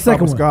 that was the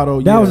second one.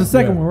 Tropiscato, That was yeah, the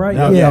second yeah. one, right?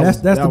 That- yeah, that that's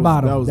was- the that was-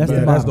 bottom. that was That's the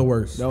bad. bottom. That's the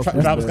worst. That was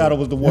Tropiscato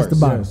was the worst. the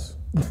bottom. Yes.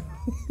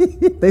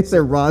 They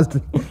said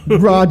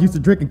Rod used to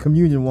drink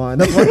communion wine.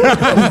 That's why.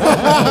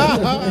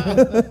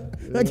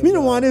 That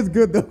communion wine is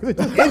good though.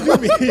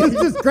 It's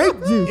just grape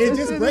juice. It's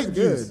just grape good.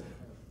 juice.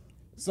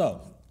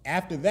 So,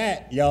 after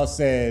that, y'all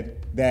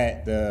said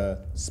that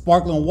the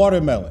sparkling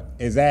watermelon,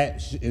 is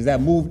that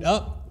moved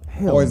up?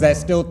 Hell or is that no.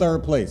 still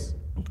third place?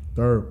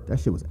 Third. That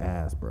shit was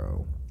ass,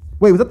 bro.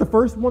 Wait, was that the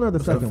first one or the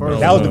second one? first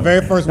That was the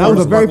very first That one,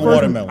 was the very sparkling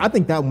first one. watermelon. I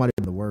think that might have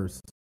been the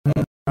worst.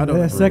 I don't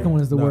That agree. second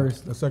one is the No,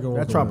 worst. The second one.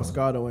 That was the worst.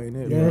 Tropiscato ain't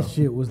it. Yeah,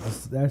 bro.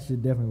 that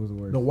shit definitely was the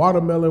worst. The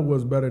watermelon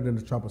was better than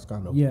the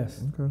Tropiscato.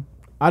 Yes. Okay.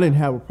 I didn't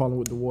have a problem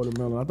with the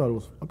watermelon. I thought it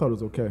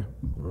was okay.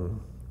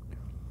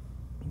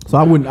 So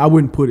I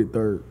wouldn't put it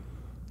third.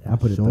 I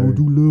put it third.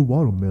 Do love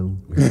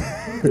watermelon.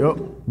 Yep.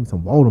 Give me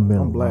some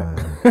watermelon. I'm black.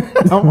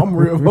 wine. I'm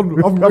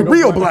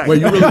real black.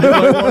 Wait, you really do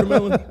like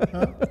watermelon?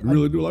 You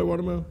really do like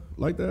watermelon?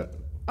 Like that?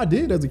 I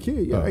did as a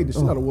kid. Yeah, I ate the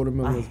shit out of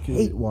watermelon as a kid.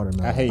 Hate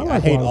watermelon. I hate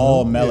like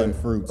all watermelon. melon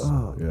fruits. Yeah.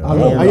 I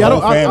love I, The don't.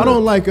 whole I family.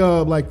 don't like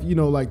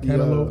the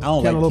Cantaloupe? I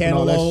don't like cantaloupe and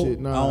all that cantaloupe. shit.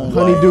 I Nah,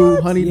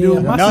 don't honeydew. Yeah,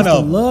 my No, sister no.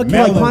 loved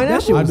Melon. cantaloupe.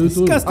 That shit I was do too.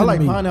 disgusting I like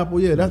to me. pineapple.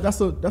 Yeah,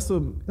 that's a That's a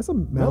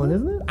melon,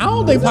 isn't it? I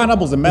don't think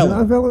pineapple's a Is that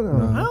a melon.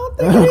 melon? I don't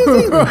think it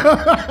is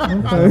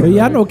either. But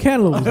yeah, I know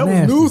cantaloupe was that was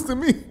nasty. news to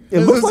me. It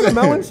looks like a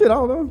melon. Shit, I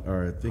don't know. All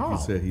right, I think he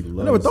said he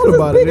loves never thought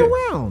about Big it.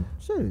 around.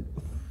 Shit.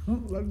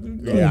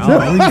 Yeah,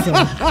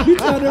 I You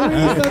trying to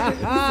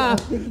read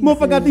something?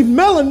 Motherfucker got these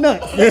melon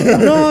nuts. You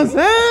know what I'm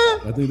saying?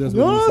 I think that's You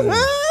know what what he I'm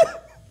said. saying?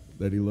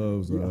 That he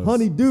loves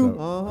Honeydew. I don't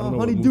know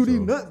what Honeydew these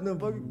mucho. nuts.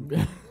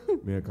 Motherfucker.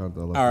 Me and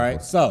Kanta like All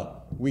right,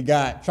 so we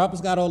got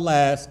Tropiscato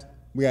last.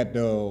 We got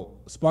the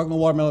sparkling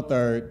watermelon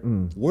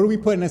third. What are we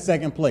putting in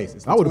second place?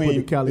 It's I would've put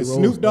between the Cali Rose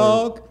Snoop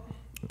Dogg,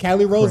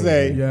 Cali Rose,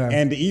 Yeah.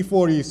 and the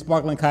E40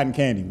 sparkling cotton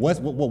candy. What's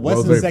in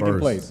Rosé second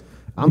first. place?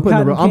 I'm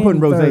Cotton putting candy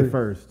rosé third.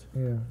 first.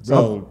 Yeah.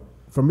 So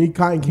For me,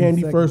 cotton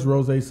candy second. first,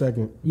 rose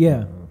second.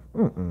 Yeah.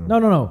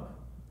 No.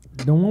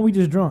 The one we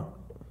just drunk.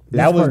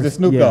 that was first. the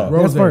Snoop Yeah. Dogg.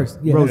 That's Rosé. first.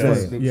 Yeah, Rosé.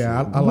 that's first. Yeah,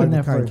 I putting like the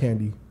that cotton first.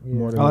 candy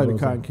more than I like the rosé.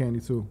 cotton candy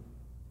too.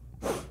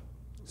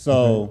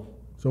 So,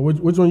 So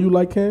which one you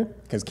like, Ken?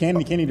 because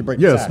candy to break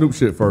Yeah, the tie. Snoop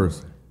shit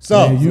first.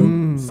 So,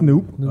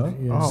 Snoop.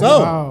 Oh, So-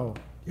 wow.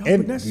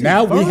 and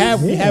now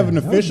we have an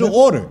official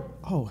order.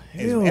 Oh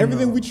It's hell.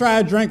 everything we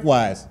tried drink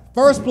wise.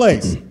 First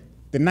place,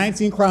 the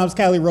 19 Crimes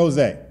Cali Rose.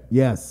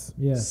 Yes.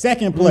 Yeah.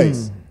 Second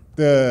place,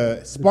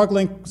 the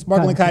sparkling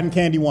cotton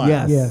candy wine.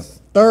 Yes.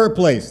 Yes. Third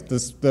place,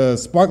 the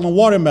sparkling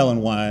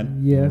watermelon wine.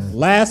 Yes.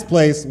 Last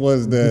place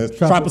was the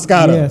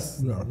Tropiscato.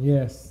 Yes.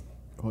 Yes.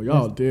 Oh,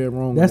 y'all dead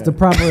wrong. That's the with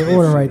proper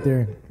order right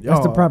there. That's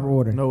the Y'all- proper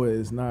order. No, it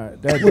is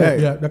not. That,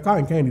 Yeah, the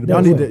cotton candy. The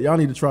y'all best.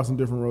 need to try some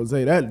different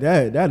rosé.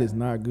 That is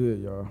not good,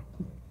 y'all.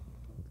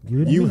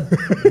 You,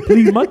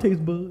 Please my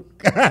taste bud.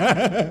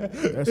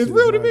 It's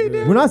real to me,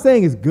 dude. We're not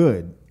saying it's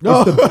good.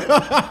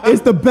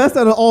 It's the best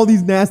out of all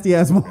these nasty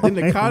ass wines. In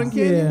the cotton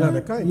candy. Yeah. No,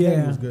 the cotton Yeah.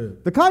 candy was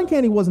good. The cotton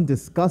candy wasn't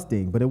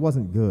disgusting, but it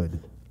wasn't good.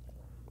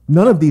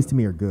 None of these to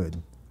me are good.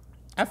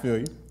 I feel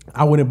you.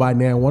 I wouldn't buy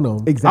now one of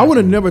them. Exactly. I would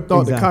have never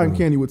thought the Exactly. cotton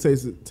candy would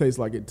taste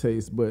like it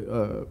tastes, but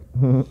So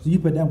you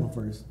put that one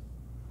first.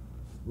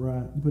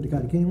 Right. You put the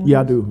cotton candy one yeah,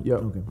 I first? do. Yeah.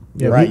 Okay.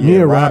 Yeah, Right, me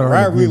yeah. and Rod Rod are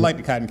really agreement. liked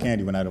the cotton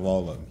candy one out of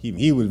all of them.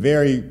 He was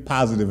very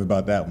positive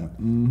about that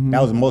one.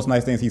 That was the most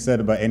nice things he said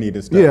about any of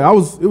this stuff. Yeah, it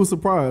was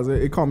surprised.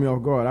 It caught me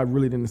off guard. I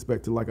really didn't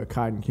expect to like a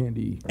cotton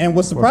candy. And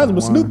what's surprising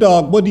was wine. Snoop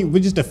Dogg was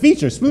just a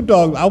feature. Snoop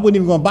Dogg, I wasn't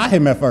even going to buy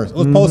him at first. It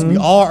was supposed to be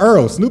all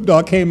Earl. Snoop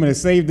Dogg came in and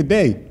saved the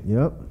day.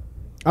 Yep.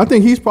 I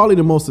think he's probably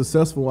the most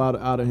successful out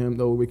of him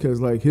though,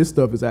 because like his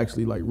stuff is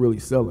actually like really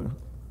selling.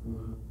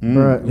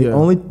 Bruh,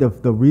 yeah.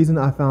 the reason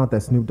I found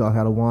that Snoop Dogg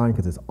had a wine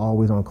because it's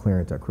always on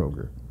clearance at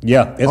Kroger.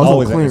 Yeah, it's Also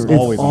always clearance. it's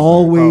always It's on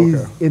always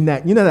Okay. in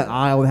that that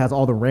aisle that has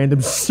all the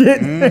random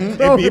shit. It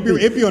be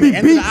on the end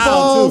of the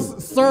aisle, too.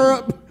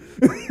 Syrup,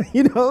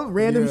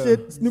 random Yeah.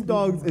 shit. Snoop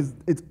Dogg's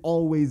it's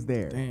always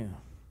there. Damn.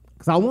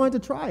 Because I wanted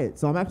to try it,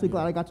 so I'm actually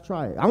glad I got to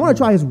try it. I want to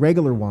try his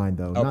regular wine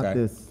though, not Okay.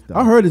 this. Stuff.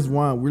 I heard his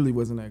wine really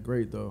wasn't that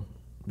great though.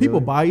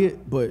 People buy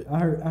it, but I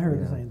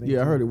heard the same thing.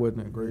 yeah, I heard it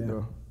wasn't that great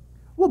though.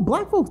 Well,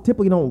 black folks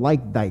typically don't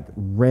like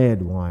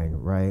red wine,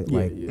 right? Yeah,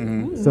 like,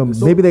 yeah. so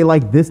maybe they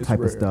like this type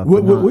rare. of stuff.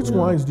 Which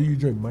wines do you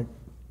drink, Mike?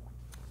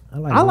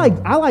 I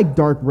like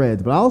dark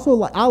reds, but I also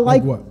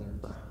like what?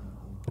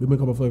 Give me a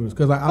couple flavors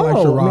because I like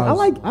I Shiraz.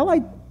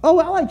 mean, I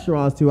like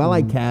Shiraz too. I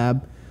like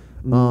Cab.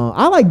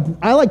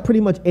 I like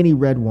pretty much any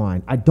red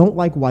wine. I don't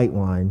like white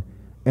wine,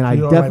 and I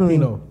You don't like definitely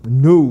Pinot?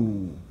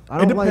 no. I It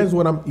don't depends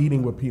like, what I'm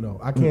eating with Pinot.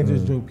 I can't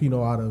just drink Pinot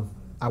out of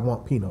I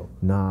want Pinot.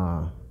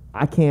 Nah,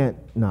 I can't.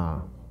 Nah,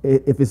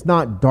 if it's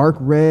not dark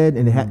red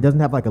and it doesn't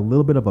have like a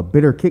little bit of a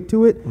bitter kick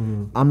to it,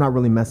 I'm not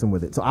really messing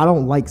with it. So I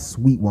don't like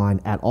sweet wine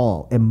at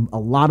all, and a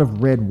lot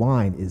of red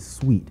wine is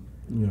sweet.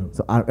 Yeah.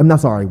 So I'm not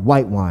sorry,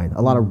 white wine.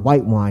 A lot of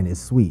white wine is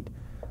sweet.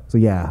 So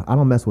yeah, I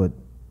don't mess with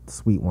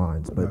sweet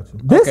wines. But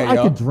this Okay, I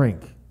y'all. could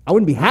drink. I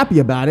wouldn't be happy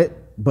about it,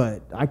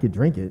 but I could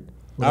drink it.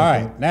 All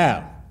right,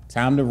 now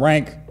time to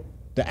rank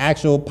the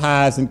actual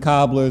pies and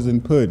cobblers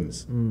and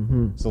puddings.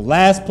 So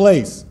last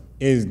place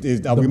is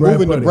are we bread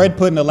moving the pudding. bread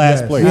pudding to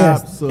last Yes. place?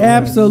 Yes,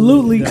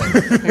 absolutely.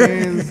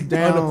 Hands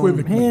down.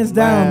 Unequivocally. Hands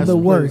down, Last the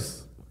place.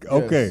 worst.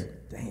 Okay.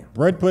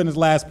 Bread pudding is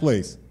last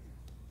place.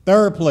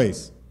 Third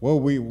place. What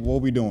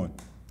we doing?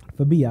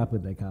 For me, I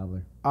put that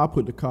cobbler. I'll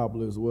put the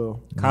cobbler as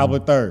well. Cobbler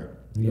third.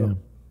 Yeah.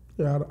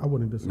 Yeah, I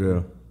wouldn't disagree.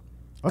 Yeah.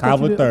 I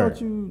Cobbler thought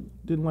third. you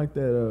didn't like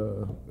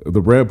that.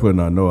 The bread pudding,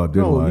 I know I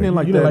didn't No, like. you didn't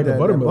like You that, didn't like the that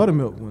buttermilk.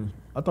 buttermilk one.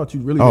 I thought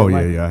you really. Oh didn't yeah,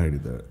 like it. yeah, I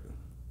hated that.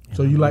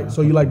 So you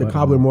like the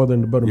cobbler more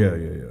than the buttermilk?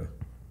 Yeah, yeah, yeah.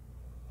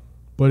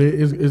 But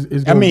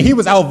it's I mean, he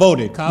was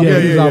outvoted. Cobbler. Yeah,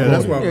 he's outvoted.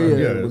 That's why. Yeah,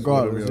 yeah, that's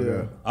regardless, what-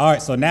 yeah. All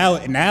right, so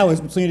now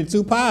it's between the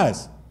two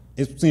pies.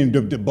 It's between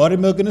the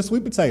buttermilk and the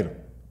sweet potato.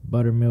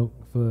 Buttermilk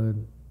for.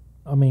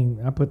 I mean,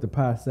 I put the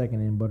pie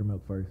second and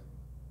buttermilk first.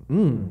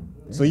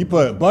 So you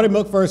put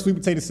buttermilk first, sweet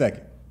potato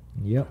second.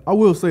 Yep. I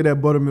will say that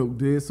buttermilk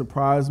did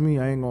surprise me.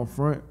 I ain't gonna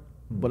front,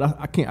 but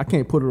I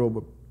can't put it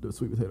over the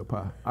sweet potato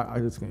pie. I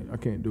just can't. I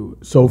can't do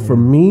it. So for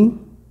me,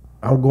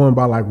 I'm going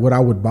by like what I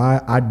would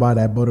buy. I'd buy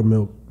that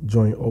buttermilk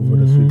joint over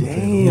the sweet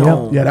potato.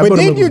 Damn. Yeah, that But buttermilk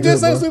didn't you was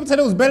just good, say bro. sweet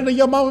potato was better than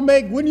your mama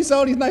make? Wouldn't you say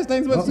all these nice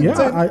things about sweet Yeah,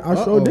 potato?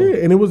 I sure did,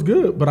 and it was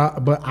good. But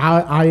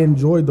I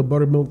enjoyed the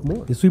buttermilk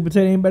more. The sweet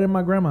potato ain't better than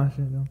my grandma's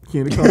shit though.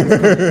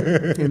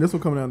 Ken, this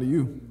one coming down to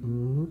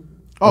you.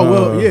 Oh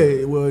well,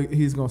 yeah. Well,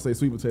 he's gonna say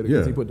sweet potato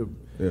because Yeah. he put the.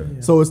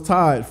 Yeah. So it's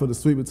tied for the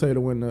sweet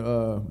potato and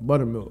the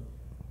buttermilk.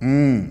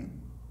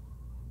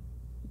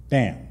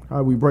 Damn. How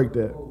do we break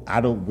that?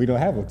 We don't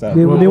have a They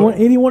tiebreaker. want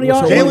any one of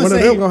y'all? So Jalen one of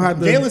said, them gonna have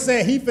to- Jalen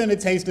said he finna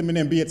taste them and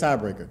then be a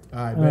tiebreaker. All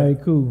right, All man.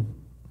 right, cool.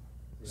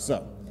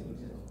 So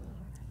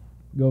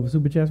Go over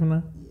super chats from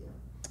now.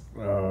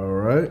 All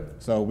right.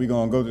 so we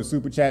gonna go to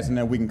super chats and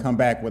then we can come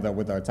back with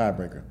our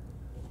tiebreaker.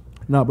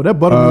 Nah, but that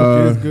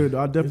buttermilk is good.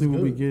 I definitely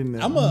will be getting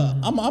that. I'm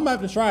gonna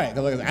have to try it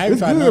because I ain't It's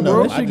tried good, none of bro.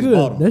 them. That I shit just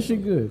bought good. them. That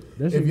shit good.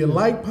 That shit If you good.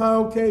 like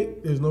pound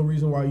cake, there's no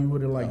reason why you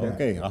wouldn't like that.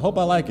 Okay, I hope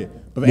I like it.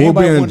 But if Won't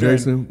be anybody in, wondering,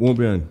 Jason. Won't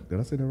be in. Did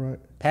I say that right?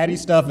 Patty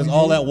stuff is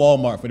all at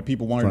Walmart for the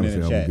people wondering Trying in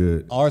to the say I'm chat.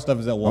 good. All our stuff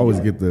is at I Walmart.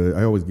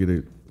 always get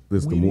it.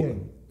 This the more.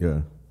 Median.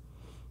 Yeah.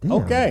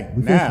 Okay,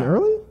 We finished now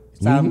early?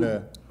 it's time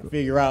to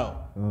figure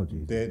out Oh,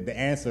 geez. the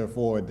answer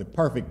for the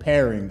perfect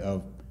pairing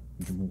of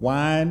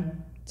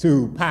wine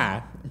to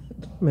pie.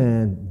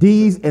 Man,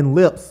 D's and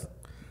lips.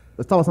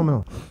 Let's talk about something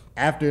else.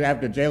 After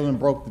Jalen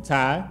broke the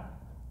tie,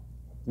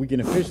 we can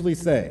officially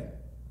say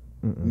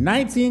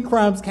 19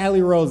 Crimes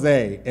Cali Rose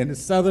and the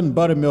Southern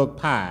Buttermilk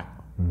Pie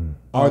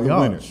are the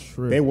y'all winners.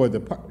 tripping. They were the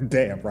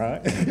damn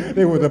right.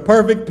 They were the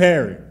perfect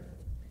pairing.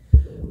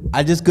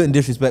 I just couldn't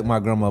disrespect my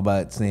grandma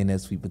by saying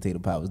that sweet potato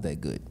pie was that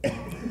good.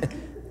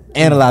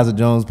 Eliza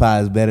Jones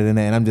pie is better than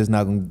that, and I'm just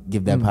not gonna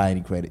give that pie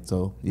any credit.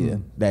 So yeah,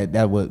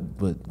 that what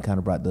kind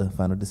of brought the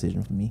final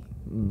decision for me.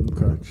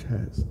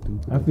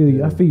 I feel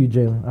you. I feel you,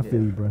 Jalen. I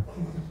feel you, bro.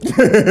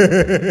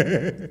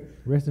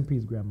 Rest in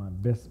peace, grandma.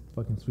 Best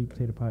fucking sweet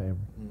potato pie ever.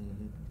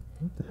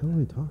 What the hell are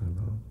we talking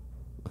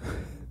about?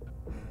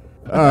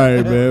 All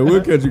right, man.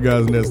 We'll catch you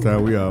guys next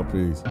time. We out.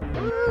 Peace.